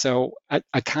so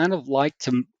I kind of like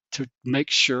to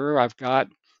make sure I've got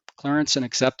clearance and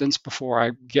acceptance before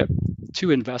I get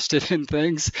too invested in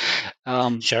things.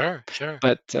 Sure.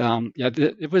 But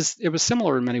it was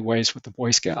similar in many ways with the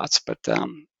Boy Scouts. But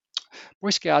Boy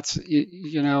Scouts,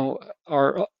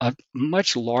 are a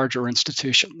much larger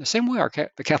institution. The same way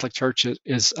the Catholic Church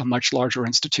is a much larger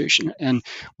institution. And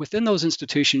within those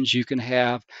institutions, you can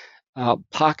have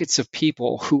pockets of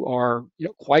people who are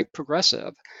quite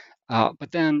progressive,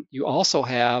 but then you also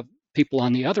have people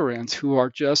on the other ends who are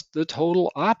just the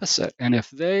total opposite. And if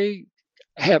they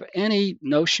have any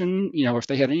notion, if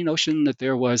they had any notion that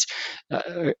there was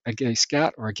a gay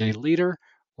scout or a gay leader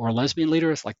or a lesbian leader,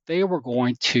 it's like they were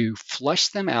going to flush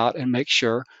them out and make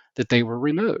sure that they were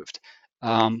removed.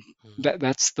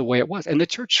 That's the way it was. And the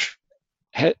church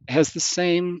has the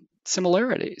same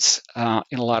similarities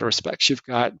in a lot of respects. You've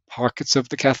got pockets of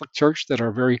the Catholic Church that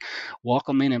are very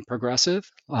welcoming and progressive.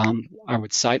 I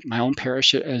would cite my own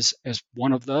parish as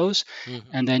one of those. Mm-hmm.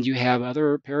 And then you have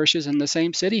other parishes in the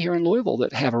same city here in Louisville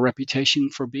that have a reputation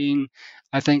for being,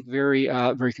 I think, very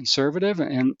very conservative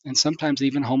and sometimes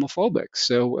even homophobic.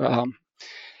 So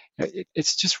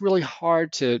it's just really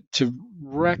hard to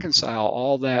reconcile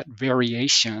all that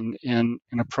variation in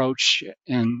approach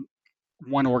in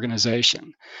one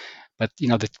organization. But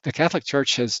the Catholic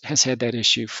Church has had that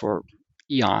issue for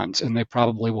eons, and they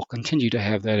probably will continue to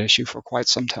have that issue for quite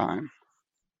some time.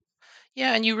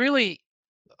 Yeah, and you really,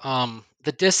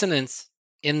 the dissonance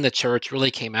in the church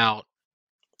really came out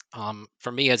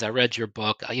for me as I read your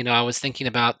book. I was thinking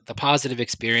about the positive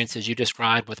experiences you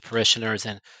described with parishioners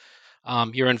and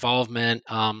your involvement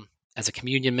as a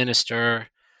communion minister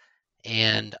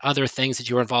and other things that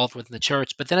you were involved with in the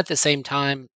church. But then at the same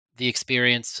time, the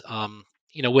experience,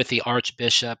 with the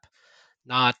Archbishop,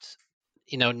 not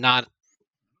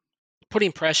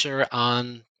putting pressure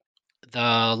on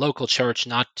the local church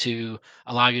not to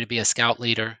allow you to be a scout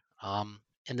leader. And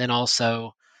then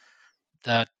also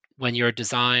that when your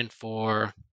design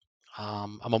for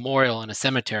a memorial in a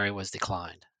cemetery was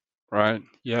declined. Right.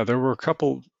 Yeah, there were a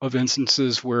couple of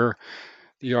instances where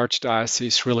the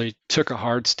Archdiocese really took a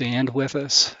hard stand with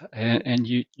us. And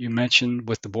you mentioned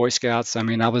with the Boy Scouts, I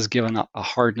mean, I was given a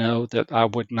hard no that I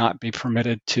would not be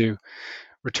permitted to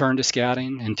return to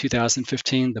scouting. In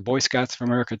 2015, the Boy Scouts of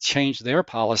America changed their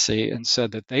policy and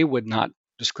said that they would not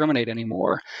discriminate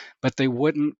anymore, but they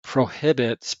wouldn't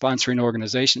prohibit sponsoring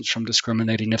organizations from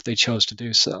discriminating if they chose to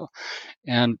do so.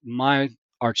 And my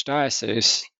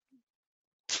Archdiocese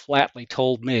flatly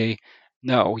told me,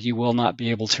 no, you will not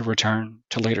be able to return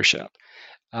to leadership.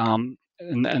 And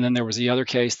then there was the other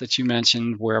case that you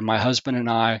mentioned where my husband and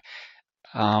I,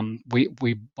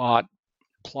 we bought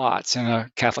plots in a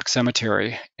Catholic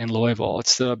cemetery in Louisville.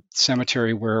 It's the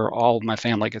cemetery where all of my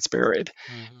family gets buried.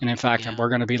 Mm-hmm. And in fact, we're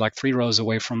going to be like 3 rows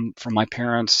away from my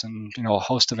parents and, a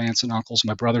host of aunts and uncles.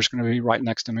 My brother's going to be right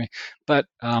next to me. But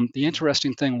the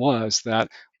interesting thing was that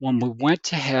when we went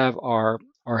to have our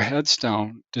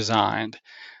headstone designed,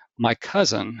 my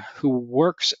cousin, who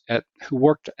worked at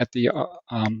the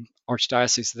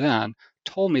Archdiocese then,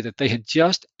 told me that they had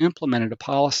just implemented a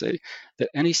policy that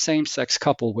any same-sex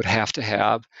couple would have to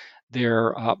have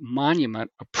their monument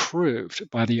approved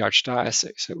by the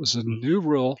Archdiocese. It was a new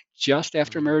rule just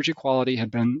after marriage equality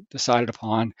had been decided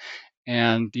upon,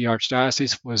 and the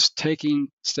Archdiocese was taking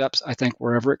steps, I think,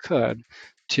 wherever it could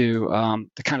to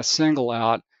kind of single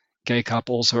out gay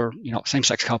couples or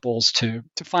same-sex couples to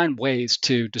find ways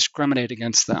to discriminate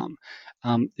against them.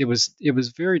 It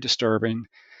was very disturbing,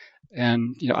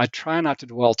 and I try not to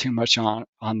dwell too much on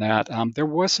that. There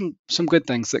was some good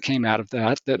things that came out of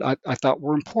that I thought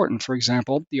were important. For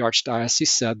example, the Archdiocese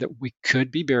said that we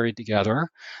could be buried together.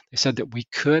 They said that we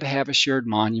could have a shared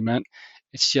monument.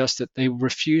 It's just that they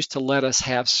refused to let us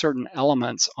have certain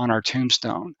elements on our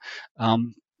tombstone.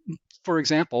 For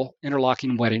example,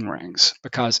 interlocking wedding rings,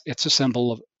 because it's a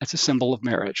symbol of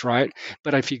marriage, right?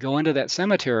 But if you go into that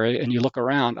cemetery and you look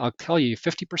around, I'll tell you,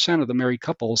 50% of the married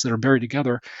couples that are buried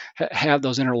together have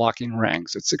those interlocking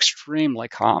rings. It's extremely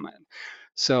common.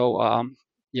 So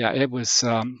it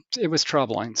was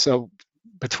troubling. So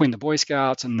between the Boy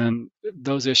Scouts and then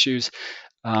those issues,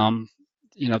 that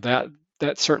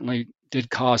certainly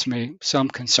did cause me some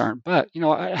concern. But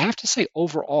I have to say,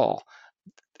 overall,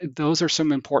 those are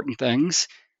some important things,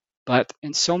 but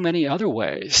in so many other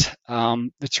ways,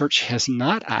 the church has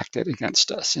not acted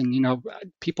against us. And,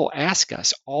 people ask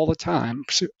us all the time,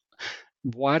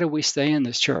 why do we stay in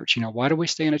this church? Why do we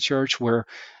stay in a church where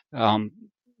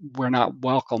we're not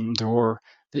welcomed, or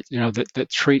that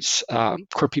treats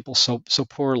queer people so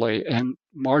poorly and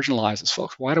marginalizes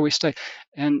folks? Why do we stay?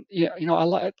 And,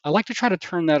 I like to try to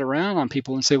turn that around on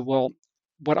people and say, well,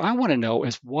 what I want to know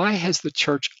is, why has the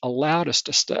church allowed us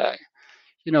to stay?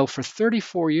 For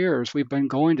 34 years, we've been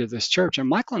going to this church, and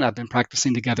Michael and I have been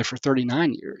practicing together for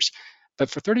 39 years.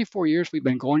 But for 34 years, we've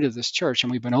been going to this church,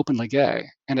 and we've been openly gay.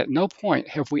 And at no point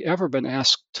have we ever been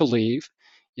asked to leave.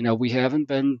 We haven't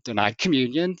been denied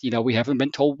communion. We haven't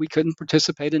been told we couldn't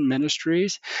participate in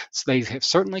ministries. So they have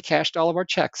certainly cashed all of our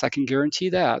checks. I can guarantee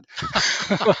that.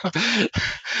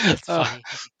 That's funny.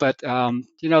 But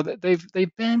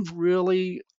they've been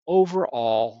really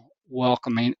overall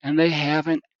welcoming, and they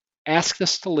haven't asked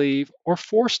us to leave or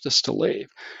forced us to leave.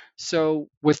 So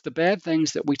with the bad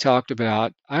things that we talked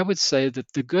about, I would say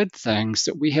that the good things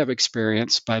that we have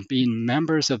experienced by being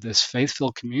members of this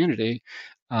faith-filled community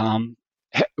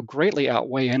greatly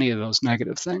outweigh any of those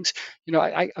negative things.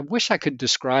 I wish I could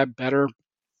describe better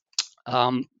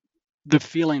the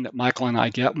feeling that Michael and I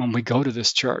get when we go to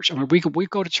this church. I mean, we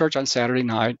go to church on Saturday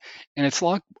night, and it's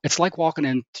like walking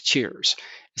into Cheers.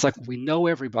 It's like we know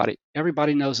everybody.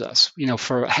 Everybody knows us.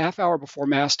 For a half hour before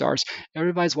Mass starts,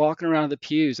 everybody's walking around the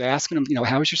pews asking them,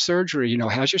 how's your surgery?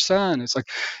 How's your son? It's like,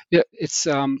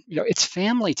 it's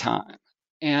family time,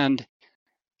 and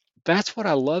that's what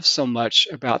I love so much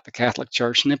about the Catholic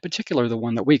Church, and in particular the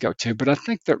one that we go to. But I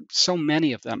think that so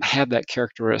many of them have that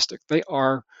characteristic. They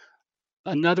are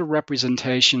another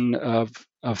representation of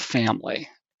family,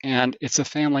 and it's a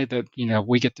family that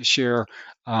we get to share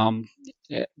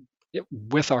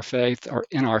with our faith or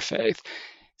in our faith.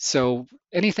 So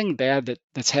anything bad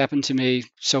that's happened to me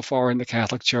so far in the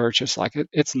Catholic Church, it's like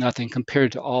it's nothing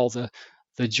compared to all the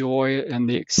joy and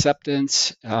the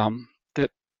acceptance that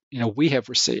we have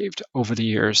received over the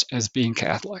years as being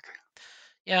Catholic.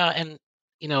 Yeah, and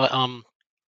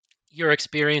your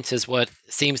experience is what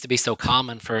seems to be so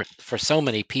common for so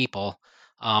many people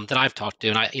that I've talked to,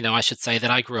 and I should say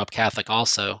that I grew up Catholic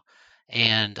also,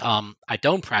 and I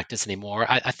don't practice anymore.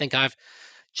 I think I've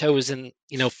chosen,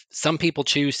 some people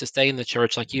choose to stay in the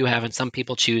church like you have, and some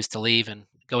people choose to leave and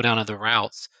go down other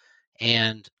routes.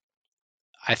 And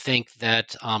I think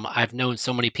that I've known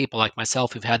so many people like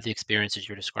myself who've had the experiences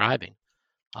you're describing.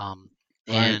 Right.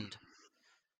 And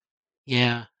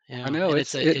yeah, I know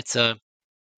and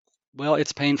well,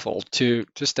 it's painful to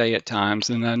stay at times,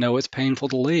 and I know it's painful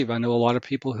to leave. I know a lot of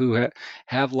people who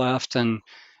have left, and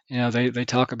they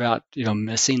talk about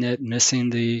missing it, missing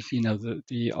the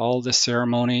the all the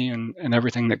ceremony and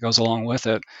everything that goes along with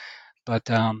it. But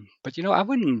I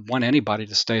wouldn't want anybody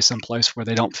to stay someplace where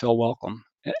they don't feel welcome,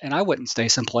 and I wouldn't stay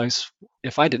someplace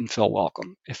if I didn't feel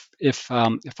welcome. If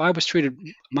I was treated,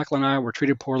 Michael and I were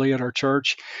treated poorly at our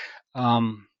church,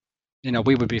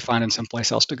 we would be finding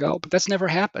someplace else to go. But that's never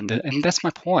happened. And that's my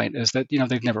point, is that,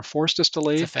 they've never forced us to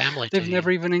leave. It's a family. They've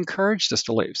never even encouraged us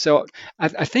to leave. So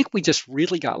I think we just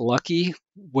really got lucky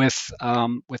with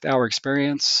our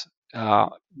experience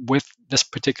with this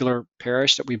particular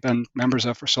parish that we've been members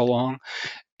of for so long.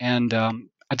 And I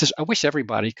wish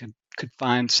everybody could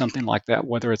find something like that,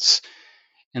 whether it's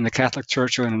in the Catholic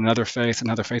Church or in another faith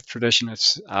tradition.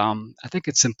 It's I think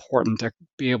it's important to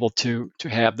be able to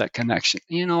have that connection.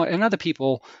 And other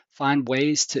people find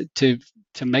ways to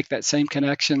make that same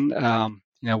connection.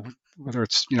 Whether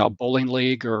it's a bowling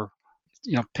league or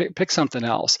pick something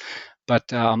else.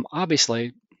 But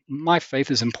obviously, my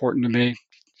faith is important to me.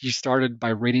 You started by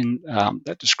reading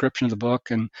that description of the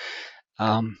book, and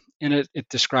in it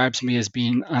describes me as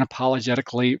being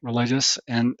unapologetically religious,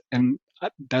 and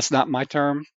that's not my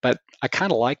term, but I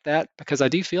kind of like that because I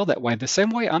do feel that way. The same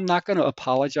way I'm not going to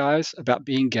apologize about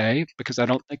being gay because I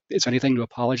don't think it's anything to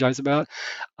apologize about.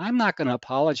 I'm not going to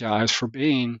apologize for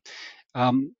being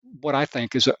what I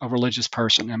think is a religious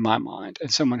person in my mind,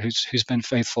 and someone who's been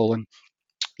faithful and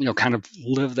kind of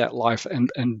lived that life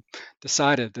and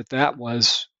decided that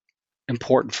was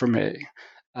important for me.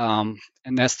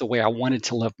 And that's the way I wanted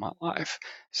to live my life.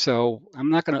 So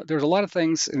I'm not going to, there's a lot of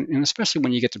things, and especially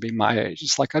when you get to be my age,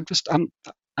 it's like I'm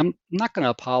not going to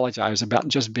apologize about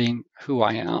just being who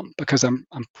I am, because I'm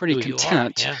pretty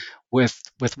content with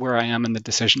where I am and the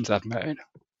decisions I've made.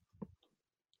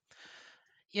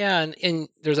 Yeah, and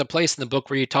there's a place in the book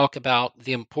where you talk about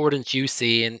the importance you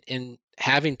see in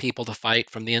having people to fight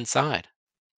from the inside.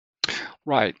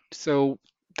 Right. So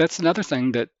that's another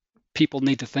thing that people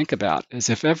need to think about, is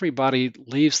if everybody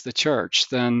leaves the church,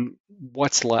 then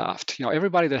what's left?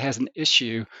 Everybody that has an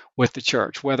issue with the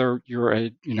church, whether you're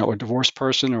a divorced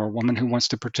person or a woman who wants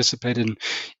to participate in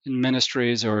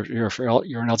ministries, or you're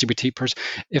an LGBT person,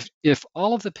 if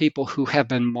all of the people who have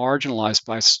been marginalized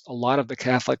by a lot of the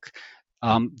Catholic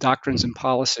doctrines and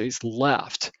policies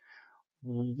left,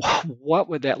 what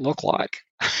would that look like?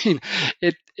 I mean,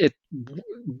 it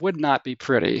would not be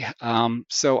pretty.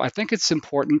 So I think it's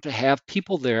important to have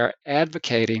people there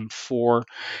advocating for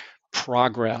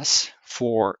progress,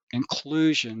 for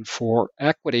inclusion, for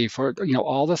equity, for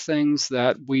all the things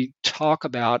that we talk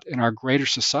about in our greater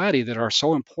society that are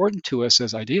so important to us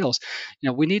as ideals.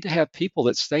 We need to have people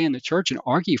that stay in the church and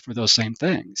argue for those same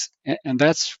things, and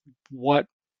that's what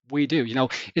we do.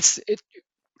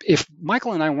 If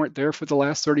Michael and I weren't there for the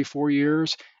last 34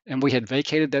 years and we had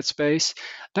vacated that space,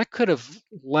 that could have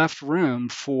left room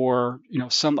for,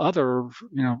 some other,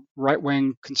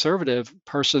 right-wing conservative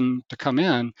person to come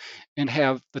in and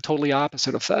have the totally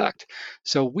opposite effect.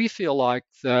 So we feel like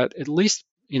that, at least,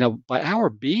 by our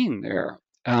being there,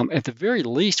 at the very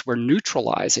least, we're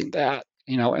neutralizing that.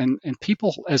 And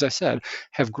people, as I said,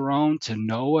 have grown to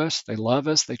know us. They love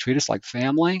us. They treat us like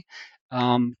family.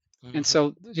 And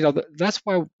so, that's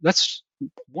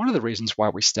one of the reasons why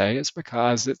we stay is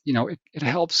because it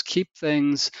helps keep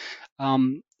things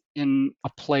in a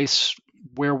place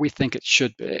where we think it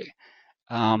should be.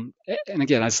 And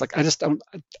again, I just don't.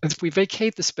 If we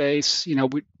vacate the space,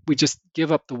 we just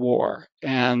give up the war,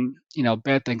 and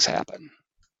bad things happen.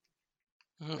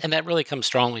 And that really comes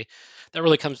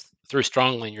through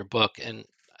strongly in your book. And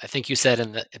I think you said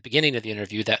in the beginning of the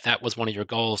interview that was one of your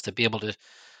goals, to be able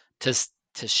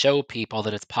to show people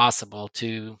that it's possible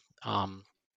to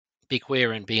be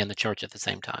queer and be in the church at the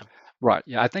same time. Right.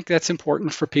 Yeah, I think that's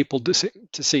important for people to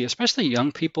see, especially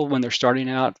young people when they're starting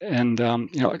out. And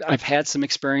I've had some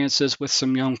experiences with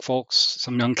some young folks,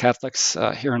 some young Catholics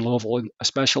here in Louisville,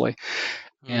 especially,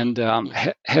 and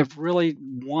have really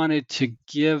wanted to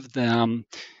give them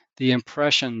the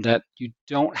impression that you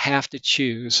don't have to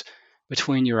choose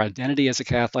between your identity as a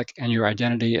Catholic and your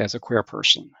identity as a queer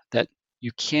person. That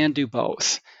you can do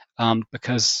both,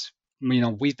 because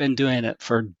we've been doing it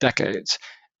for decades,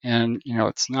 and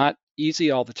it's not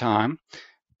easy all the time,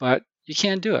 but you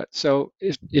can do it. So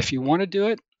if you want to do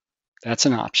it, that's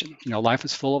an option. Life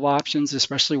is full of options,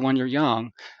 especially when you're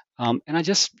young. And I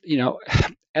just,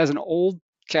 as an old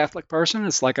Catholic person,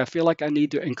 it's like I feel like I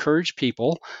need to encourage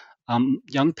people,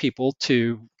 young people,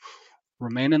 to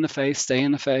remain in the faith, stay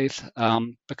in the faith,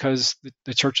 because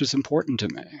the church is important to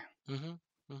me.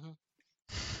 Mm-hmm. Mm-hmm.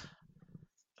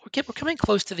 We're coming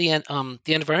close to the end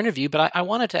of our interview, but I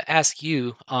wanted to ask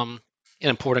you an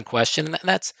important question, and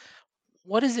that's,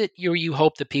 what is it you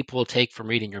hope that people will take from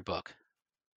reading your book?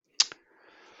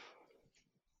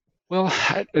 Well,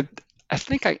 I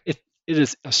think it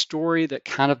is a story that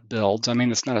kind of builds. I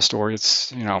mean, it's not a story;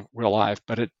 it's real life,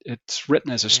 but it's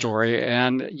written as a story,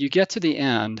 and you get to the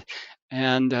end,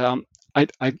 and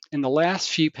I in the last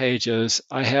few pages,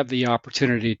 I have the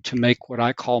opportunity to make what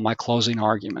I call my closing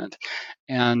argument,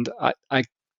 and I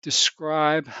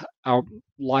describe our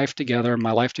life together,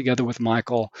 my life together with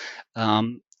Michael,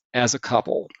 as a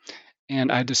couple.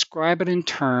 And I describe it in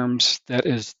terms that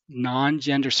is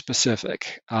non-gender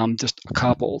specific, just a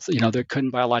couple, that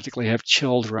couldn't biologically have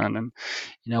children. And,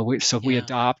 we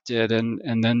adopted,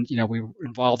 and then, we were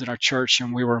involved in our church,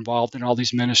 and we were involved in all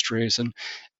these ministries.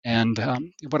 And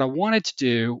what I wanted to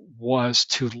do was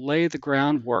to lay the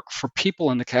groundwork for people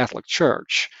in the Catholic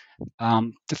Church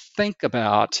to think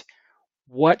about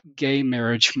what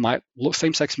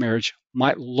same-sex marriage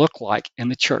might look like in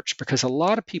the church, because a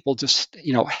lot of people just,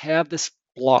 have this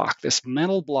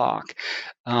mental block,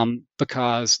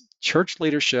 because church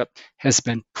leadership has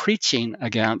been preaching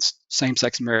against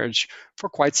same-sex marriage for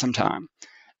quite some time.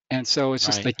 And so it's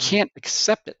just, they can't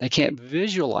accept it. They can't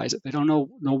visualize it. They don't know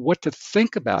what to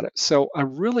think about it. So I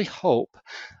really hope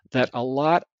that a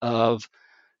lot of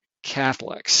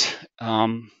Catholics,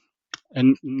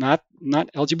 and not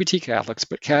LGBT Catholics,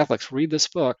 but Catholics, read this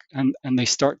book and they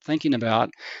start thinking about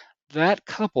that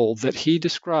couple that he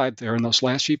described there in those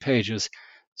last few pages.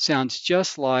 Sounds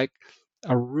just like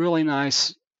a really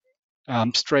nice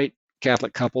straight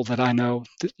Catholic couple that I know,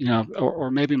 or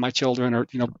maybe my children, or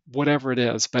whatever it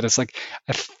is. But it's like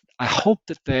I hope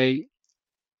that they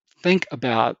think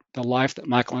about the life that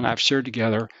Michael and I have shared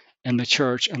together in the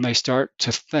church, and they start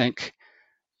to think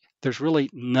there's really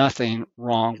nothing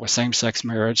wrong with same-sex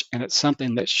marriage, and it's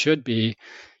something that should be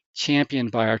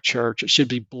championed by our church. It should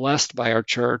be blessed by our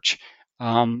church.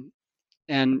 And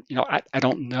I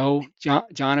don't know,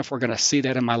 John, if we're going to see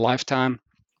that in my lifetime.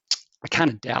 I kind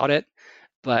of doubt it,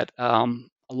 but a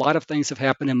lot of things have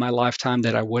happened in my lifetime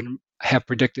that I wouldn't have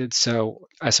predicted. So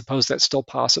I suppose that's still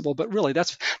possible. But really,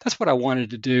 that's what I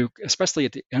wanted to do, especially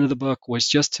at the end of the book, was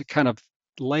just to kind of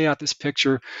lay out this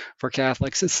picture for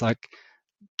Catholics. It's like,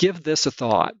 give this a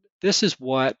thought. This is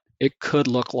what it could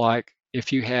look like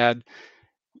if you had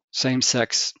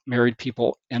same-sex married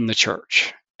people in the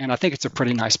church. And I think it's a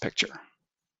pretty nice picture.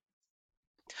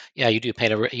 Yeah, you do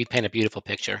paint a beautiful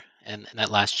picture in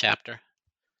that last chapter.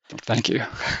 Thank you.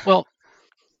 Well,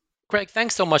 Greg,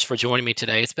 thanks so much for joining me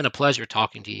today. It's been a pleasure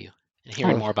talking to you and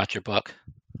hearing more about your book.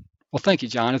 Well, thank you,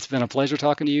 John. It's been a pleasure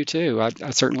talking to you, too. I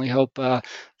certainly hope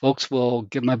folks will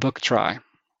give my book a try.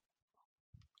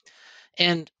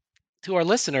 And to our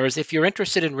listeners, if you're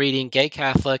interested in reading Gay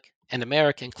Catholic and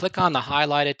American, click on the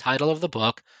highlighted title of the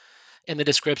book in the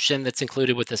description that's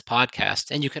included with this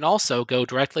podcast. And you can also go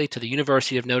directly to the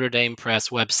University of Notre Dame Press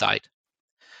website.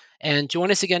 And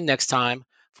join us again next time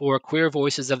for Queer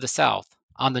Voices of the South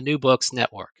on the New Books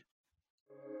Network.